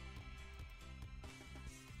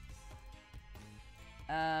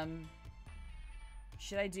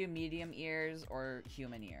 Should I do medium ears or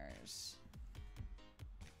human ears?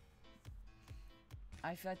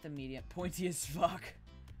 I feel like the medium... Pointy as fuck.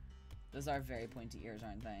 Those are very pointy ears,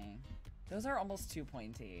 aren't they? Those are almost too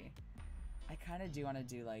pointy. I kind of do want to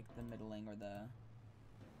do, like, the middling or the...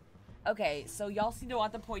 Okay, so y'all seem to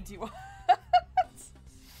want the pointy ones.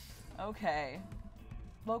 Okay.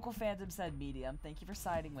 Local fandom said medium. Thank you for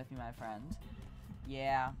siding with me, my friend.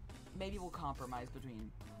 Yeah. Maybe we'll compromise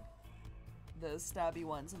between the stabby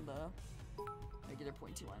ones and the regular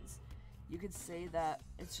pointy ones. You could say that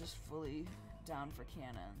it's just fully down for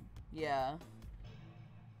canon. Yeah.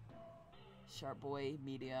 Sharp boy,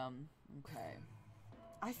 medium. Okay.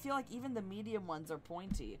 I feel like even the medium ones are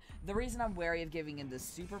pointy. The reason I'm wary of giving in the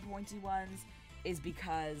super pointy ones is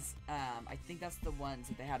because I think that's the ones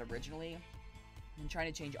that they had originally. I'm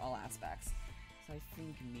trying to change all aspects. So I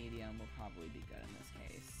think medium will probably be good in this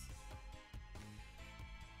case.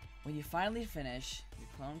 When you finally finish, your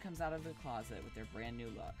clone comes out of the closet with their brand new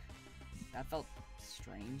look. That felt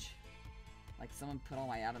strange. Like someone put all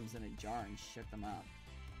my atoms in a jar and shook them up.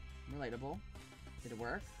 Relatable. Did it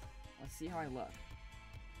work? Let's see how I look.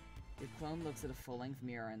 Your clone looks at a full-length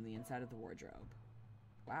mirror in the inside of the wardrobe.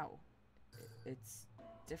 Wow. It's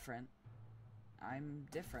different. I'm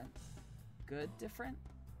different. Good different?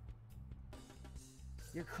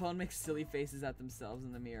 Your clone makes silly faces at themselves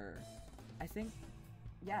in the mirror. I think...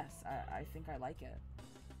 Yes, I think I like it.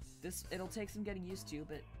 It'll take some getting used to,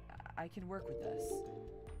 but I can work with this.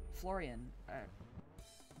 Florian,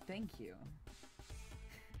 thank you.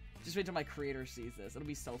 Just wait till my creator sees this. It'll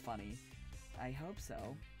be so funny. I hope so.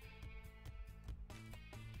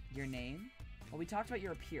 Your name? Well, we talked about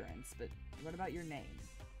your appearance, but what about your name?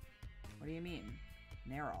 What do you mean?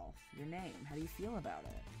 Nerolf, your name. How do you feel about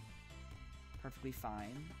it? Perfectly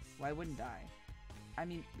fine. Why wouldn't I? I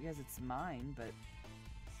mean, because it's mine, but...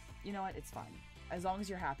 You know what? It's fine. As long as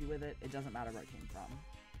you're happy with it, it doesn't matter where it came from.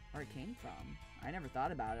 Where it came from? I never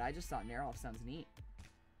thought about it. I just thought Nerolf sounds neat.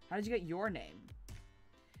 How did you get your name?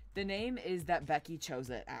 The name is that Becky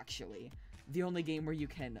chose it, actually. The only game where you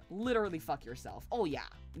can literally fuck yourself. Oh, yeah.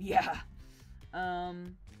 Yeah.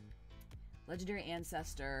 Legendary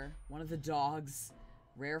Ancestor. One of the dogs.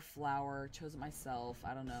 Rare Flower. Chose it myself.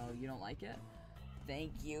 I don't know. You don't like it?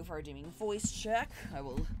 Thank you for redeeming voice check. I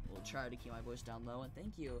will try to keep my voice down low. And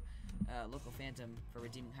thank you, Local Phantom, for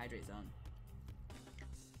redeeming Hydrate Zone.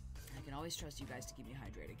 I can always trust you guys to keep me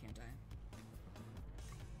hydrated, can't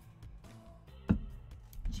I?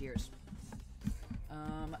 Cheers.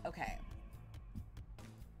 Okay.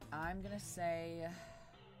 I'm gonna say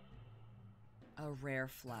a rare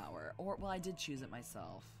flower. Or, well, I did choose it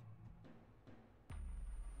myself.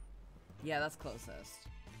 Yeah, that's closest.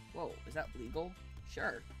 Whoa, is that legal?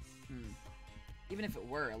 Sure. Even if it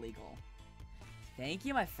were illegal. Thank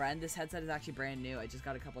you, my friend. This headset is actually brand new. I just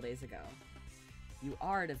got it a couple days ago. You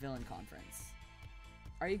are at a villain conference.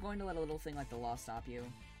 Are you going to let a little thing like the law stop you?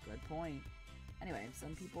 Good point. Anyway,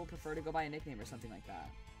 some people prefer to go by a nickname or something like that.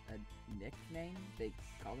 A nickname? They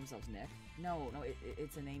call themselves Nick? No,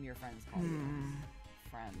 it's a name your friends call you.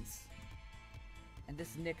 Friends. And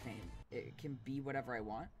this nickname, it can be whatever I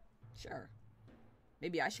want? Sure.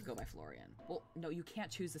 Maybe I should go by Florian. Well, no, you can't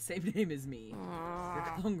choose the same name as me. Your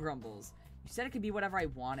clone grumbles. You said it could be whatever I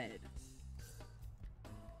wanted.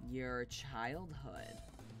 Your childhood.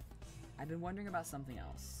 I've been wondering about something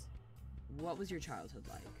else. What was your childhood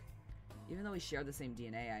like? Even though we share the same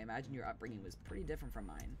DNA, I imagine your upbringing was pretty different from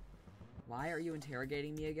mine. Why are you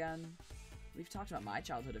interrogating me again? We've talked about my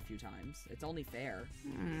childhood a few times. It's only fair.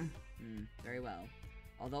 Very well.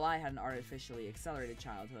 Although I had an artificially accelerated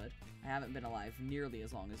childhood, I haven't been alive nearly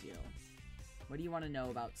as long as you. What do you want to know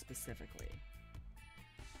about specifically?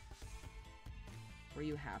 Were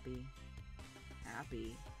you happy?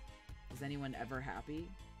 Happy? Is anyone ever happy?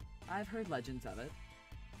 I've heard legends of it.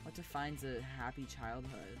 What defines a happy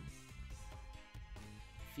childhood?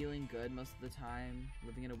 Feeling good most of the time,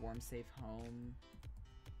 living in a warm, safe home.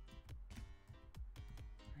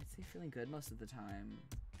 I'd say feeling good most of the time.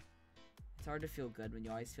 It's hard to feel good when you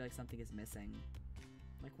always feel like something is missing.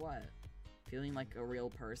 Like what? Feeling like a real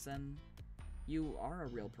person? You are a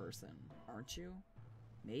real person, aren't you?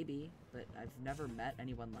 Maybe, but I've never met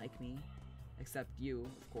anyone like me. Except you,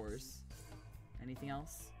 of course. Anything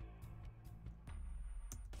else?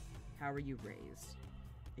 How were you raised?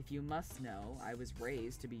 If you must know, I was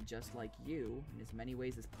raised to be just like you in as many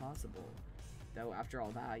ways as possible. Though after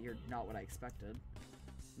all that, you're not what I expected.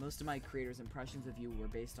 Most of my creator's impressions of you were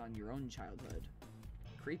based on your own childhood.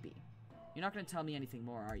 Creepy. You're not going to tell me anything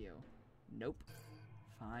more, are you? Nope.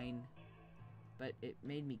 Fine. But it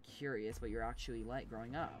made me curious what you're actually like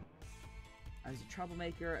growing up. I was a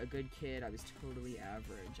troublemaker, a good kid. I was totally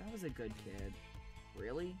average. I was a good kid.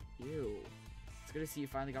 Really? Ew. It's good to see you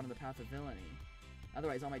finally got on the path of villainy.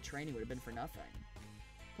 Otherwise, all my training would have been for nothing.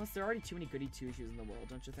 Plus, there are already too many goody two-shoes in the world,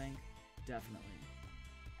 don't you think? Definitely.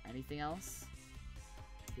 Anything else?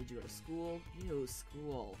 Did you go to school? Ew,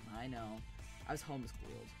 school. I know. I was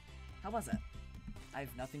homeschooled. How was it? I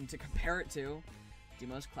have nothing to compare it to. Do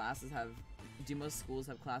most schools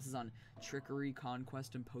have classes on trickery,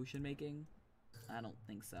 conquest, and potion making? I don't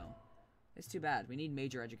think so. It's too bad. We need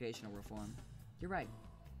major educational reform. You're right.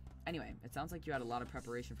 Anyway, it sounds like you had a lot of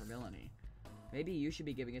preparation for villainy. Maybe you should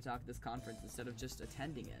be giving a talk at this conference instead of just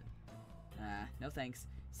attending it. No thanks.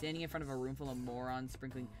 Standing in front of a room full of morons,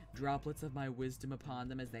 sprinkling droplets of my wisdom upon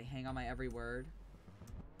them as they hang on my every word.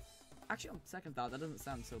 Actually, on second thought, that doesn't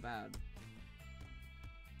sound so bad.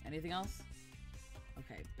 Anything else?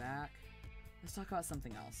 Okay, back. Let's talk about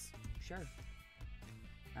something else. Sure.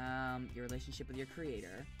 Your relationship with your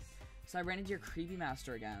creator. So I ran into your creepy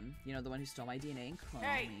master again. You know, the one who stole my DNA and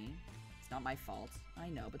cloned me. It's not my fault. I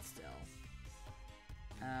know, but still.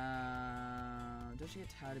 Don't you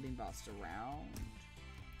get tired of being bossed around?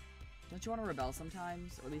 Don't you want to rebel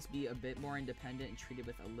sometimes? Or at least be a bit more independent and treated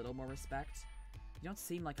with a little more respect? You don't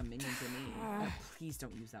seem like a minion to me. Oh, please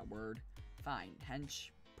don't use that word. Fine.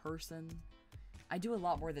 Hench. Person. I do a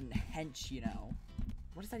lot more than hench, you know.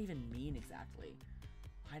 What does that even mean exactly?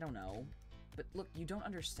 I don't know. But look, you don't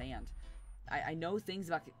understand. I know things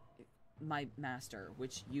about my master,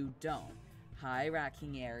 which you don't. Hi, Rat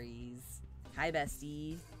King Aries. Hi,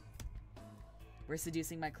 bestie. We're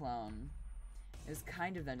seducing my clone. It was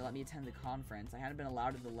kind of them to let me attend the conference. I hadn't been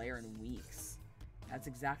allowed to the lair in weeks. That's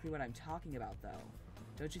exactly what I'm talking about, though.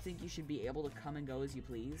 Don't you think you should be able to come and go as you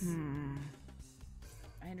please?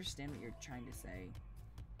 I understand what you're trying to say.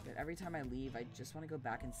 But every time I leave, I just want to go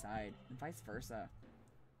back inside, and vice versa.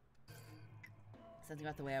 Something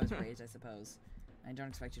about the way I was raised, I suppose. I don't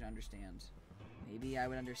expect you to understand. Maybe I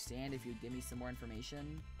would understand if you'd give me some more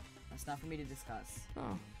information. That's not for me to discuss.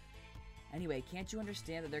 Oh. Anyway, can't you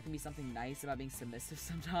understand that there can be something nice about being submissive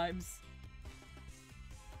sometimes?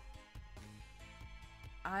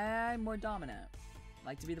 I'm more dominant.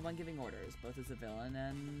 Like to be the one giving orders, both as a villain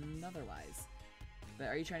and otherwise. But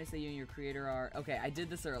are you trying to say you and your creator are... Okay, I did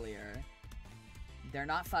this earlier. They're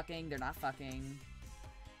not fucking. They're not fucking.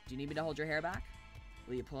 Do you need me to hold your hair back?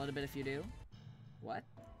 Will you pull it a bit if you do? What?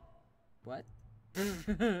 What?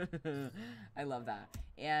 I love that.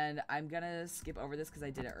 And I'm gonna skip over this because I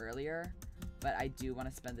did it earlier. But I do want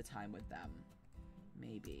to spend the time with them.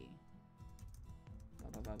 Maybe.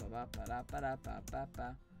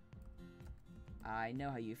 I know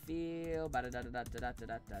how you feel. I'm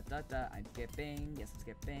skipping. Yes, I'm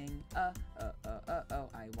skipping. I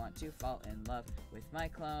want to fall in love with my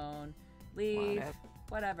clone. Leave.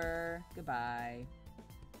 Whatever. Goodbye.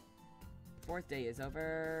 Fourth day is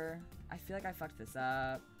over. I feel like I fucked this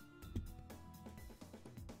up.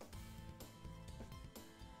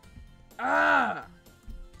 Ah!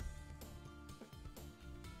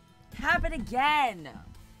 Happen again!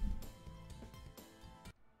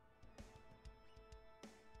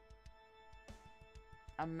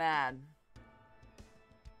 I'm mad.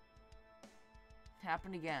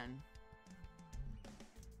 Happened again.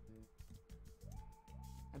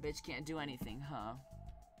 A bitch can't do anything, huh?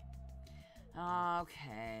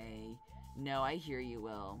 Okay. No, I hear you,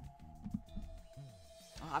 Will.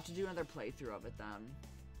 I'll have to do another playthrough of it then.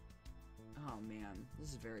 Oh man, this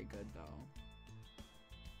is very good though.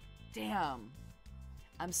 Damn.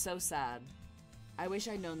 I'm so sad. I wish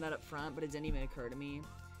I'd known that up front, but it didn't even occur to me.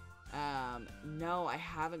 No, I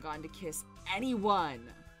haven't gotten to kiss anyone.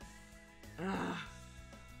 Ugh.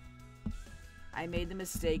 I made the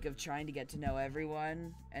mistake of trying to get to know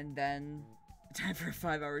everyone, and then time for a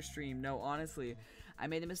 5-hour stream. No, honestly, I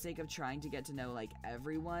made the mistake of trying to get to know, like,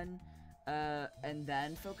 everyone, and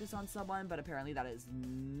then focus on someone, but apparently that is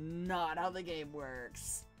not how the game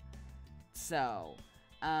works. So,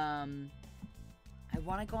 I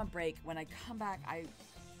want to go on break. When I come back,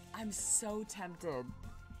 I'm so tempted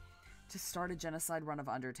to start a genocide run of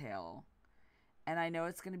Undertale, and I know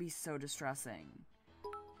it's going to be so distressing.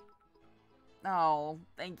 Oh,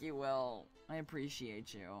 thank you, Will. I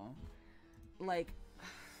appreciate you. Like,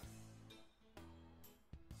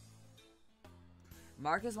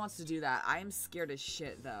 Marcus wants to do that. I am scared as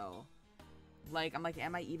shit, though. Like, I'm like,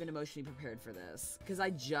 am I even emotionally prepared for this? Because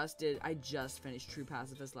I just finished True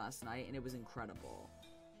Pacifist last night, and it was incredible.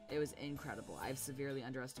 It was incredible. I've severely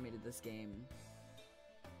underestimated this game.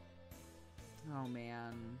 Oh,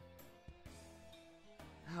 man.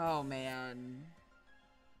 Oh, man.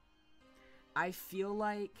 I feel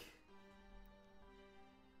like...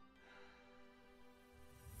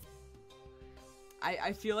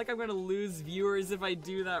 I feel like I'm gonna lose viewers if I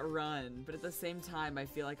do that run, but at the same time, I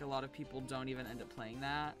feel like a lot of people don't even end up playing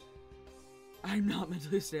that. I'm not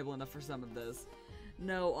mentally stable enough for some of this.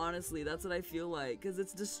 No, honestly, that's what I feel like, because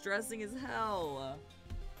it's distressing as hell.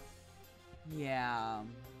 Yeah.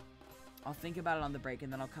 I'll think about it on the break,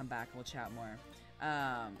 and then I'll come back and we'll chat more.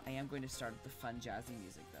 I am going to start with the fun jazzy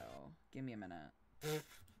music, though. Give me a minute.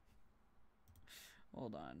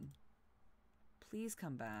 Hold on. Please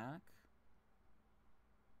come back.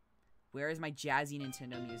 Where is my jazzy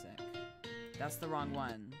Nintendo music? That's the wrong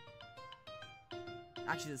one.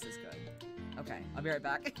 Actually, this is good. Okay, I'll be right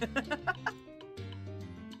back.